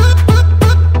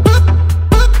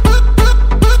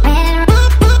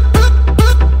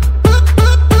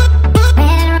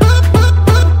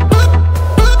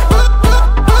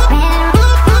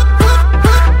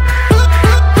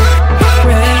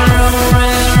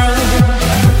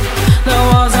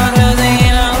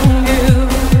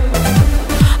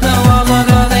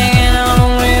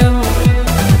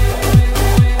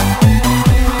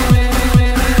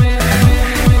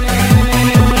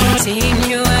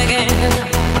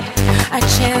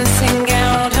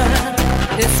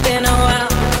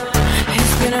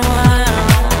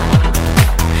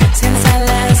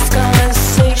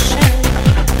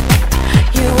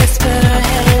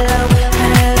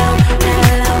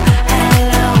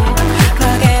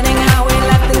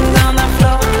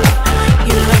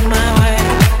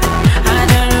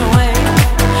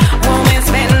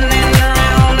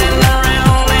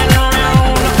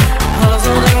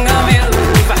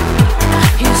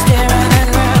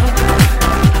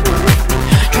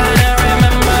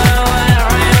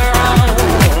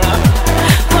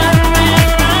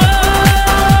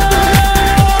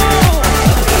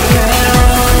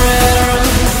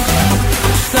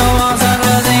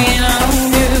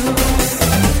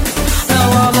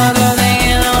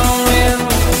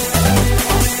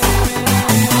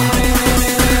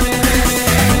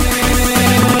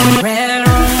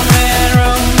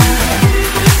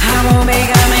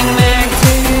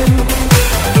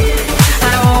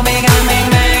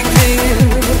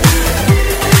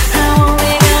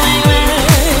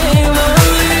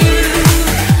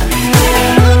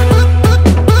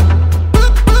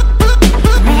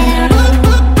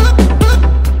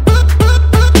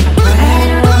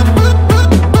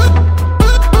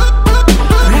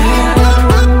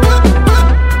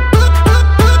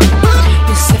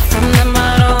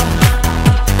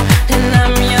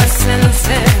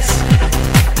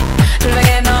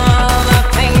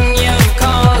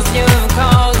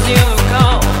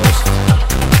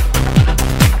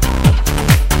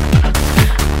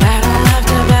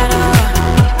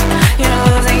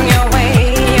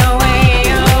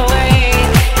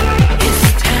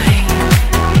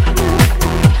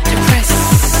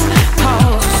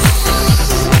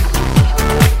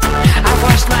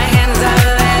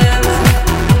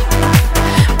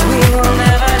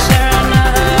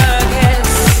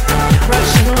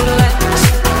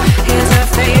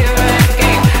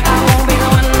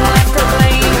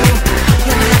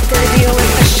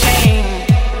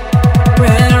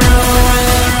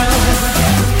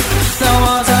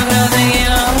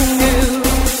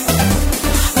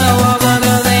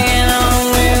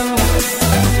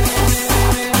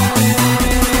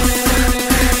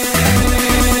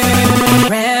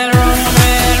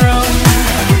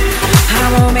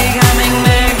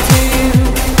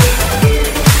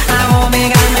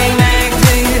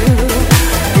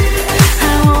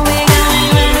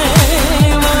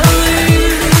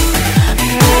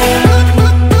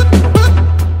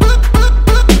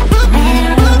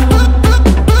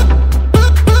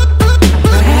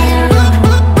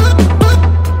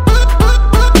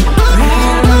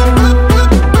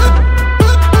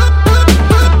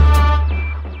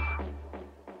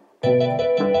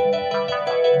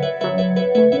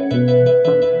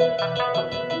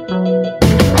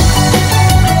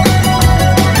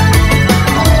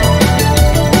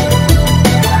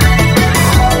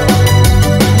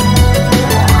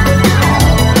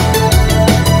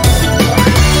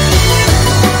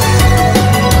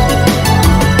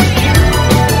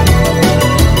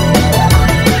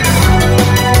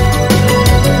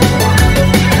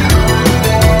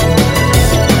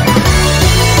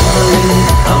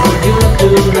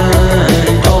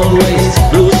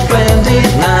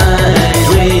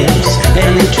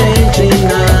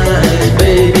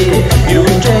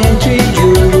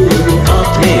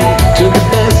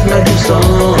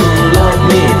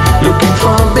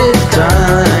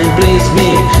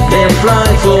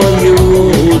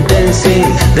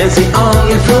 dancing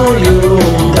only for you,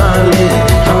 darling.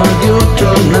 I want you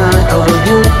tonight, I want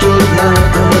you tonight,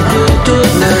 I want you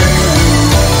tonight.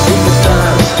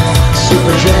 Superstars,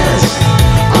 super jazz,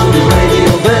 on the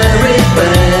radio very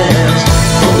fast.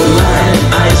 On the line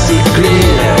I see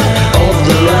clear, off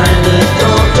the line the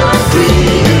total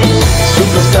free.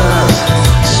 Superstars,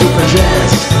 super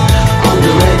jazz, on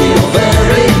the radio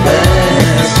very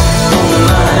fast. On the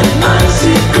line I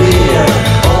see clear,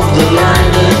 off the line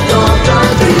the total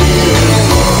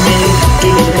free.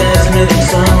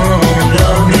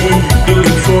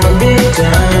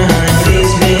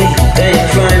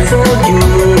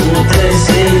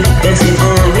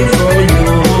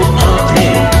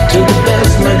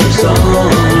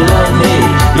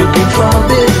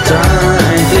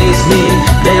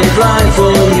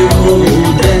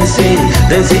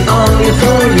 crazy only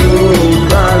for you,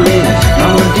 darling. I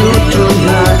want you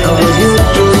tonight, I want you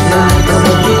tonight, I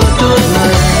want you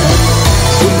tonight.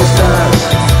 Superstars,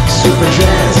 super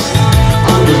jazz,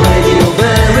 on the radio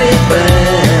very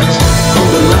fast. On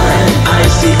the line I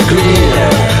see clear,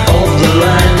 off the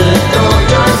line the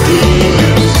total clear.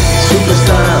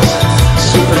 Superstars,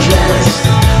 super jazz,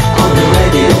 on the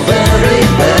radio very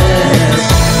fast.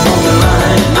 On the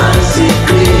line I see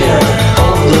clear,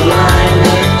 off the line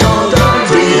the total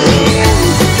clear.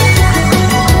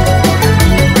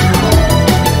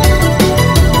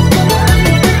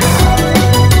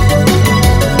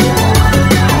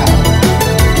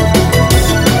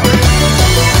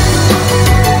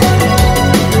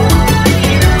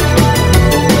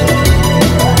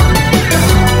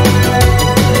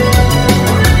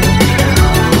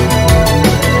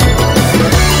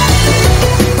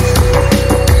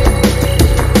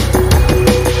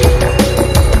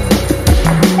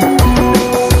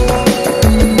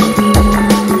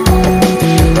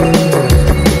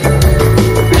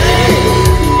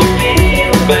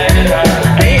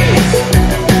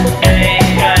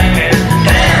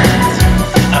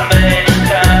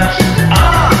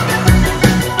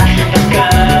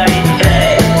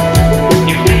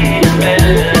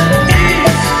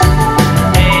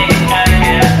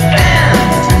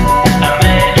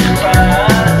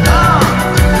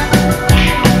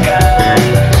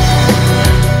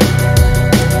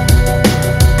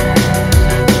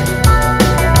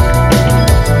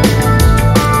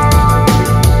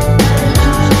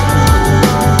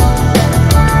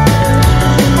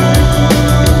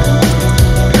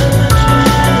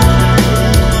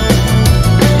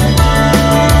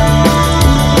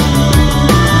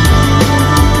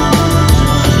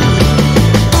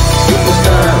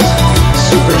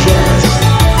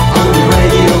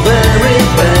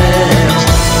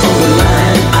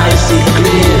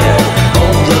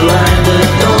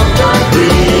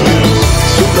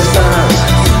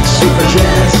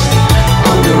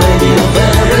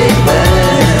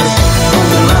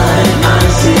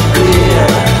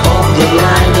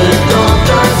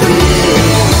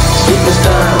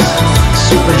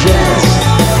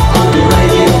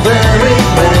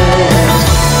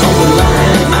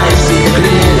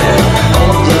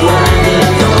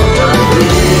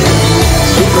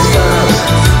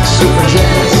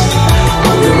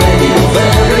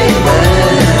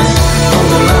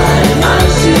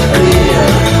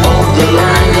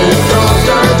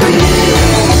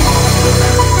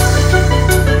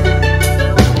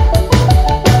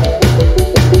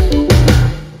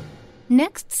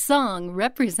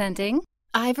 Representing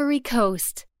Ivory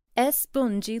Coast,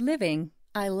 Esponji Living,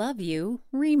 I Love You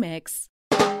remix.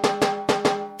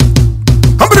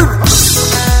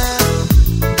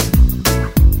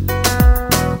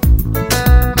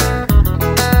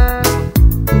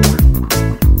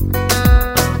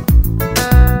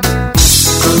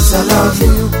 Cause I love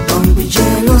you, don't be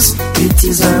jealous. It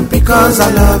isn't because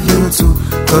I love you too.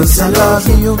 Cause I love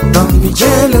you, don't be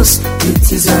jealous.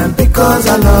 It isn't because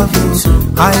I love you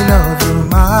too. I love you,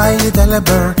 my little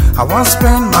bird. I want to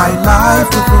spend my life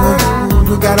with you.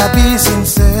 You gotta be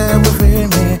sincere with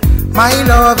me. My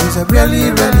love is really,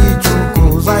 really true.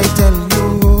 Cause I tell you,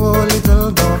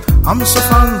 little dog, I'm so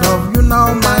fond of you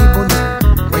now, my bunny.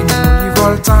 When you leave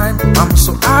all time, I'm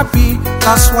so happy.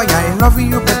 That's why I love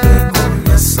you, baby. Oh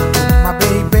yes, my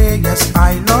baby, yes,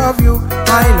 I love you.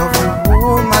 I love you,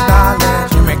 oh my darling.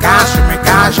 Tu me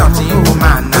caches, gentil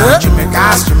woman. Tu me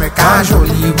caches,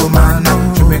 jolie woman.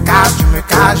 Tu me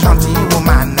caches, gentil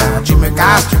woman. Tu me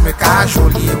caches,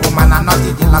 jolie woman. Non,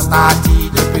 t'es la statue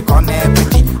depuis qu'on est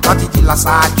petit. Non, t'es la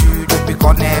statue depuis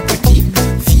qu'on est petit.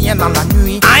 Viens dans la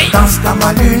nuit, danse dans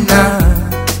ma lune.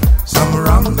 Some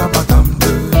rum da bottom.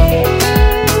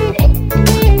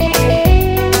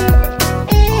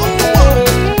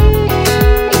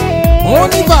 On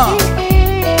y va.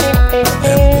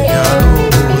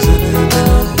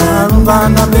 Narumba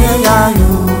na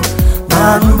beyayo,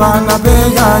 narumba na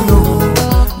beyayo,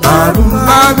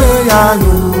 narumba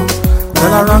beyayo.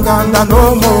 Tell a ranganda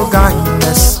no more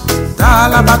kindness.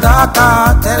 Dala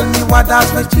badaka, tell me what that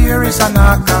vegetarian is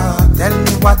anaka. Tell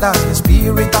me what that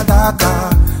spirit adaka.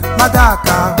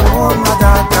 Madaka, oh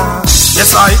Madaka.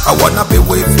 Yes, I wanna be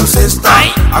with you, sister.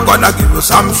 I'm gonna give you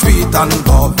some sweet and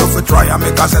love. If you try and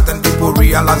make a certain people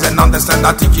realize and understand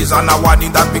that it is an award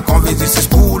that become this is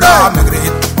cool. I'm great,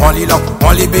 only love,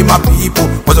 only be my people.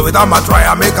 But without my try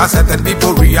and make a certain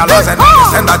people realize and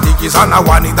understand that it is an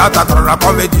award that I throw a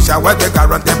competition where they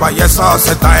guarantee by yes, all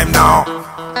the time now.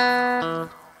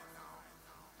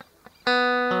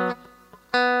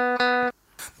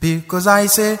 Because I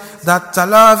say that I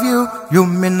love you, you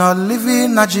may not live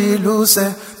in a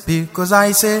jealousy. Because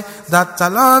I say that I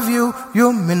love you,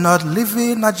 you may not live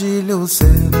in a jealousy.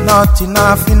 Not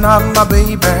enough, my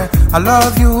baby. I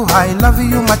love you,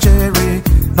 my cherry.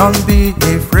 Don't be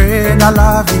afraid, I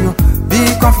love you.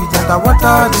 Be confident, I want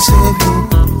to save you.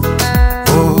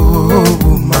 Oh,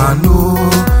 woman, oh,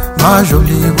 my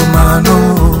jolie woman, oh,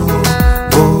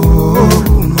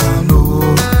 woman,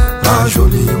 oh, my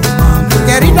jolie woman.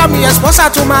 Querida, mi esposa,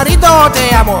 tu marido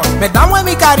te amo. Me damos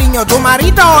mi cariño, tu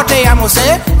marido te amo,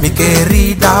 ¿sé? Mi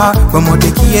querida, como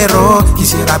te quiero,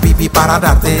 quisiera vivir para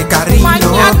darte cariño.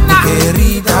 Mi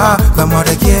querida, como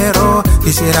te quiero,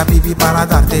 quisiera vivir para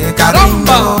darte cariño.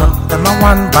 Talk them a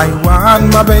one by one,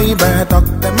 my baby. Talk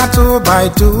them a two by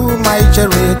two, my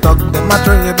cherry. Talk them a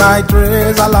three by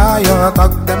three, a liar.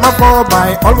 Talk them a four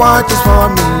by all what is for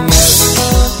me.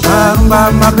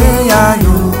 Marumba, my baby,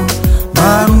 you.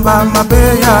 Marumba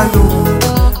mabeya yo,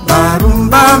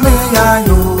 marumba meya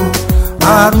yo,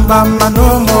 marumba no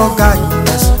more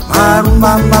guys.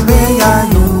 Marumba mabeya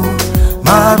yo,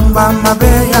 marumba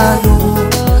mabeya yo,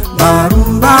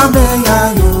 marumba meya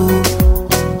yo.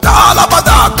 Dala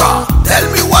badaka, tell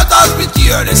me what has been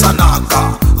here this anaka.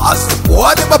 As the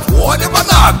poor the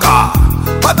banaka,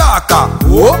 badaka,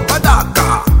 oh badaka,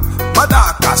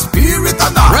 badaka spirit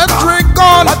anaka. Red drink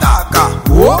on, badaka,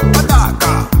 oh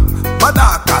badaka.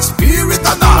 Badaka, spirit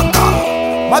anaka.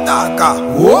 Badaka,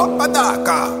 oh,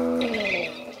 badaka.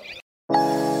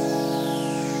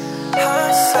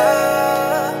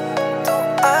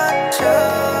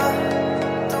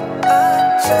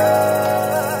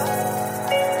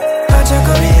 Aja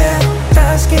koriye,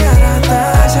 taski arata.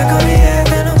 Aja koriye,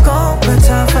 tenu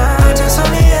kompetava. Aja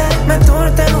soliye, me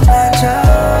turte nu plecha.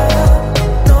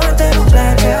 Turte nu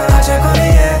plecha. Aja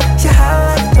koriye, ya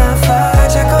halak nafa.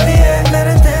 Aja koriye,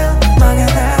 merete.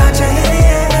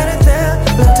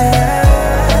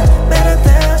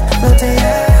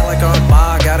 Like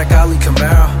Armand, got a Golly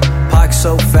Camaro. Pocket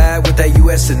so fat with that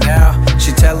US and now.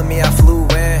 She telling me I flew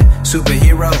in,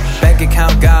 superhero. Bank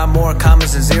account got more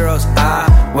commas than zeros.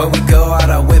 When we go out,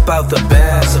 I whip out the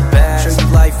best. Show you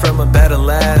life from a better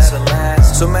last.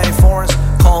 So many foreigns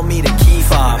call me the key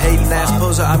fob. Hating ass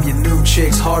poser, I'm your new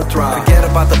chick's heartthrob. Forget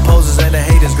about the posers and the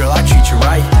haters, girl, I treat you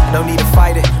right. No need to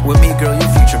fight it, with me, girl, your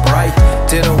future bright.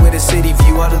 Dinner with a city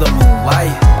view under the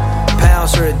moonlight.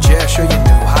 Pounds or a jet, show you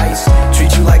new heights.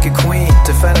 Treat you like a queen,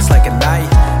 defend us like a knight.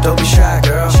 Don't be shy,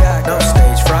 girl, no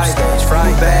stage fright.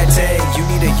 Bad take, you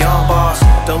need a young boss.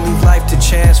 Don't leave life to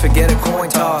chance, forget a coin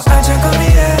toss. Aja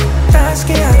koriye,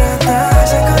 taski arata.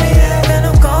 Aja koriye,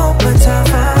 tenu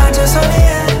kompetava. Aja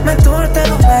soliye, me turte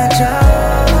nu plecha.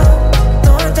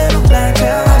 Turte nu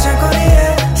plecha. Aja koriye,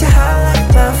 ya halak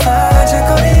nafa. Aja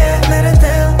koriye,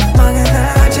 merete. Magana,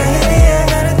 aja hiriye,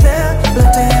 merete.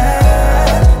 Luteye.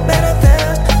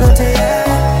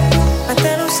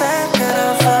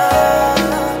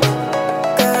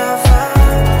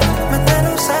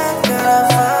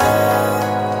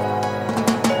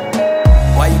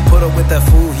 That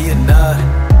fool, he a nut.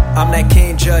 I'm that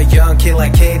King Judd, young kid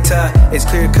like King Tut. It's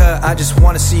clear cut, I just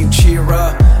wanna see you cheer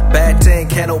up. Bad thing,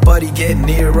 can't nobody get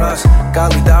near us.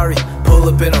 Golly Dari, pull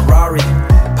up in a Rari.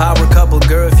 Power couple,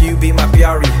 girl, if you be my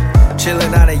Piari.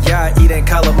 Chillin' on a yacht, eating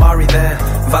calamari then.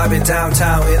 Vibing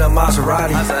downtown in a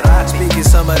Maserati. Speaking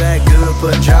some of that good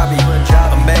Punjabi.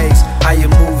 Amazed how you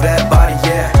move that body,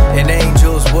 yeah. And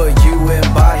angels, what you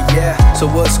embody, yeah. So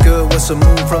what's good, what's a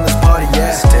move from this party,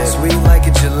 yeah. Sweet like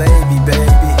a jalebi,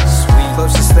 baby.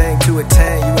 Closest thing to a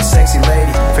 10, you a sexy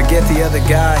lady. Forget the other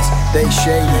guys, they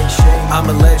shady. I'm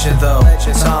a legend though,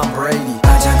 Tom Brady.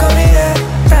 Aja koriye,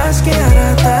 taski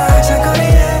arata. Aja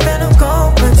koriye, tenu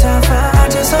kompetava.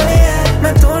 Aja soliye,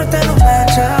 me turte nu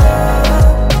plecha.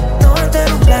 Turte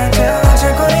nu plecha.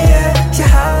 Aja koriye, ya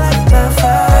halak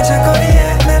nafa. Aja koriye,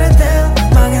 merete.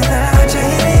 Magana, aja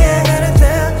hiriye,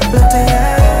 merete. Luteye,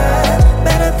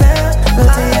 merete,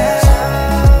 luteye.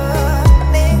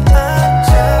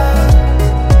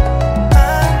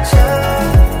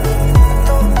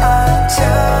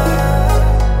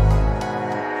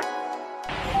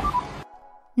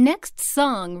 Next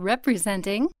song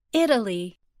representing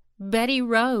Italy, Betty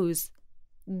Rose,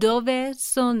 Dove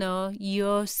sono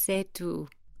io se tu.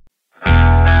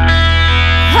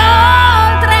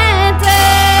 Oltre te,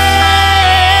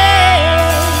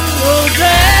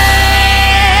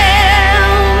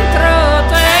 dentro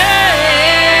te,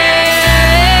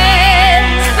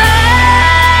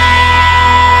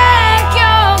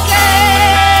 specchio che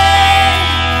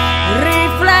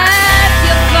rifletti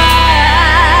e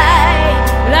fai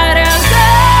la realtà.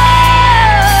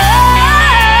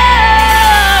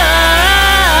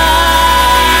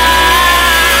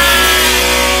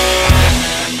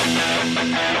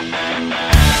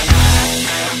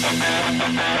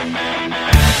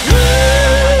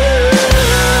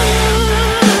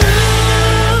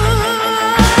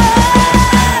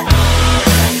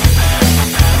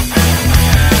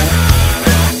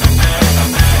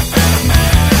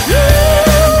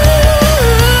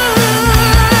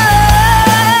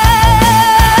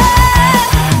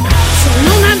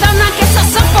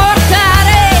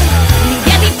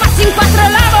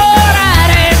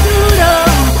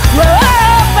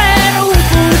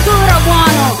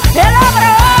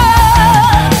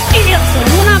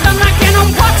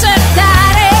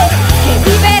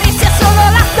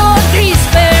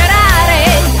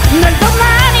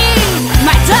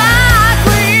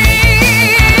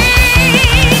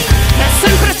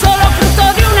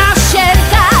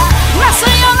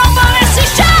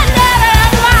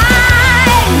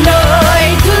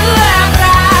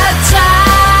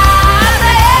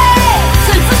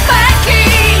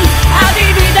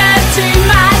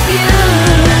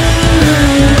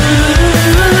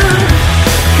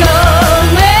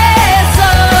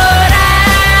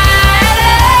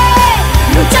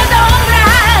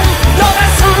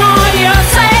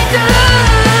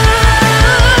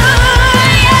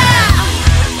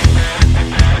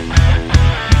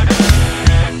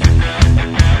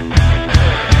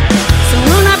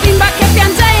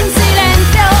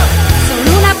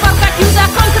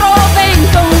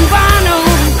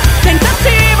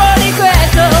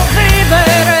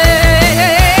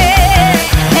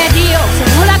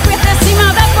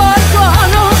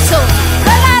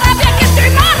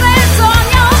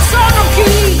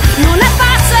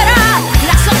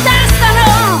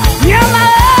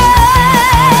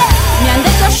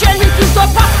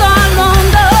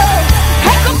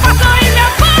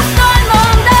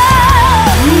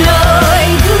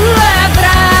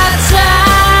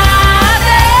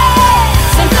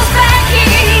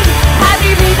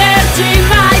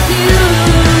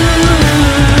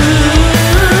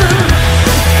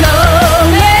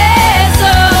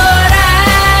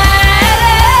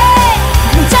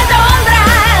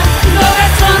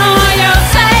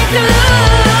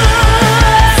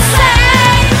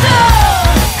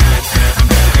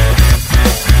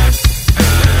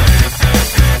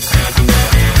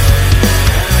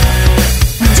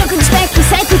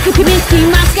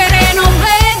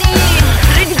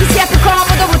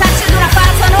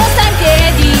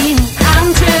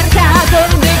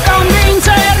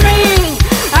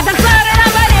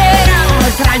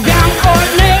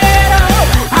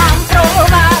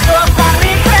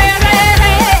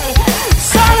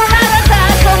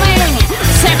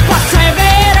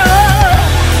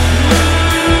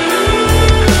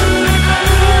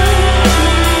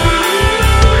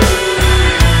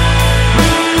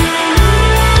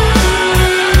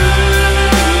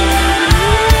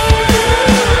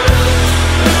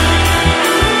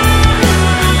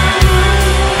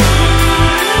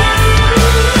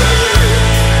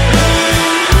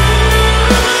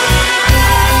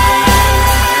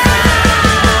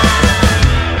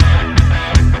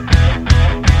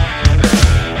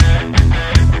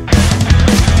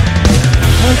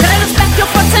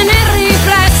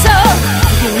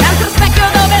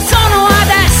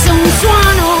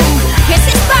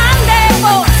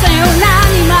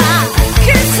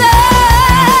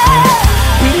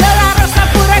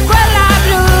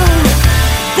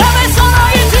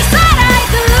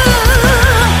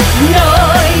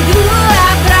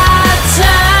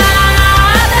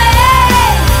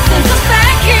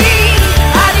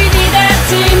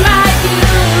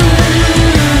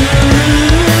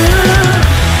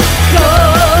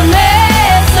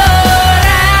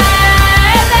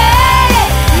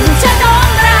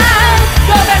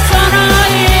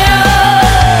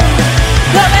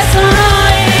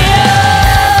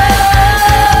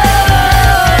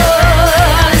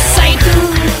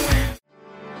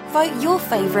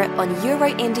 favourite on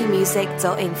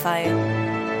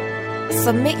euroindiemusic.info.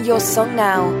 Submit your song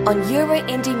now on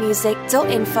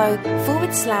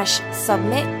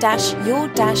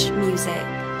euroindiemusic.info/submit-your-music.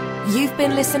 You've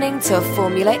been listening to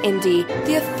Formula Indie,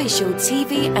 the official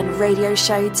TV and radio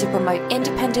show to promote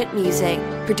independent music,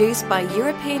 produced by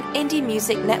European Indie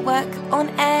Music Network, on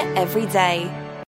air every day.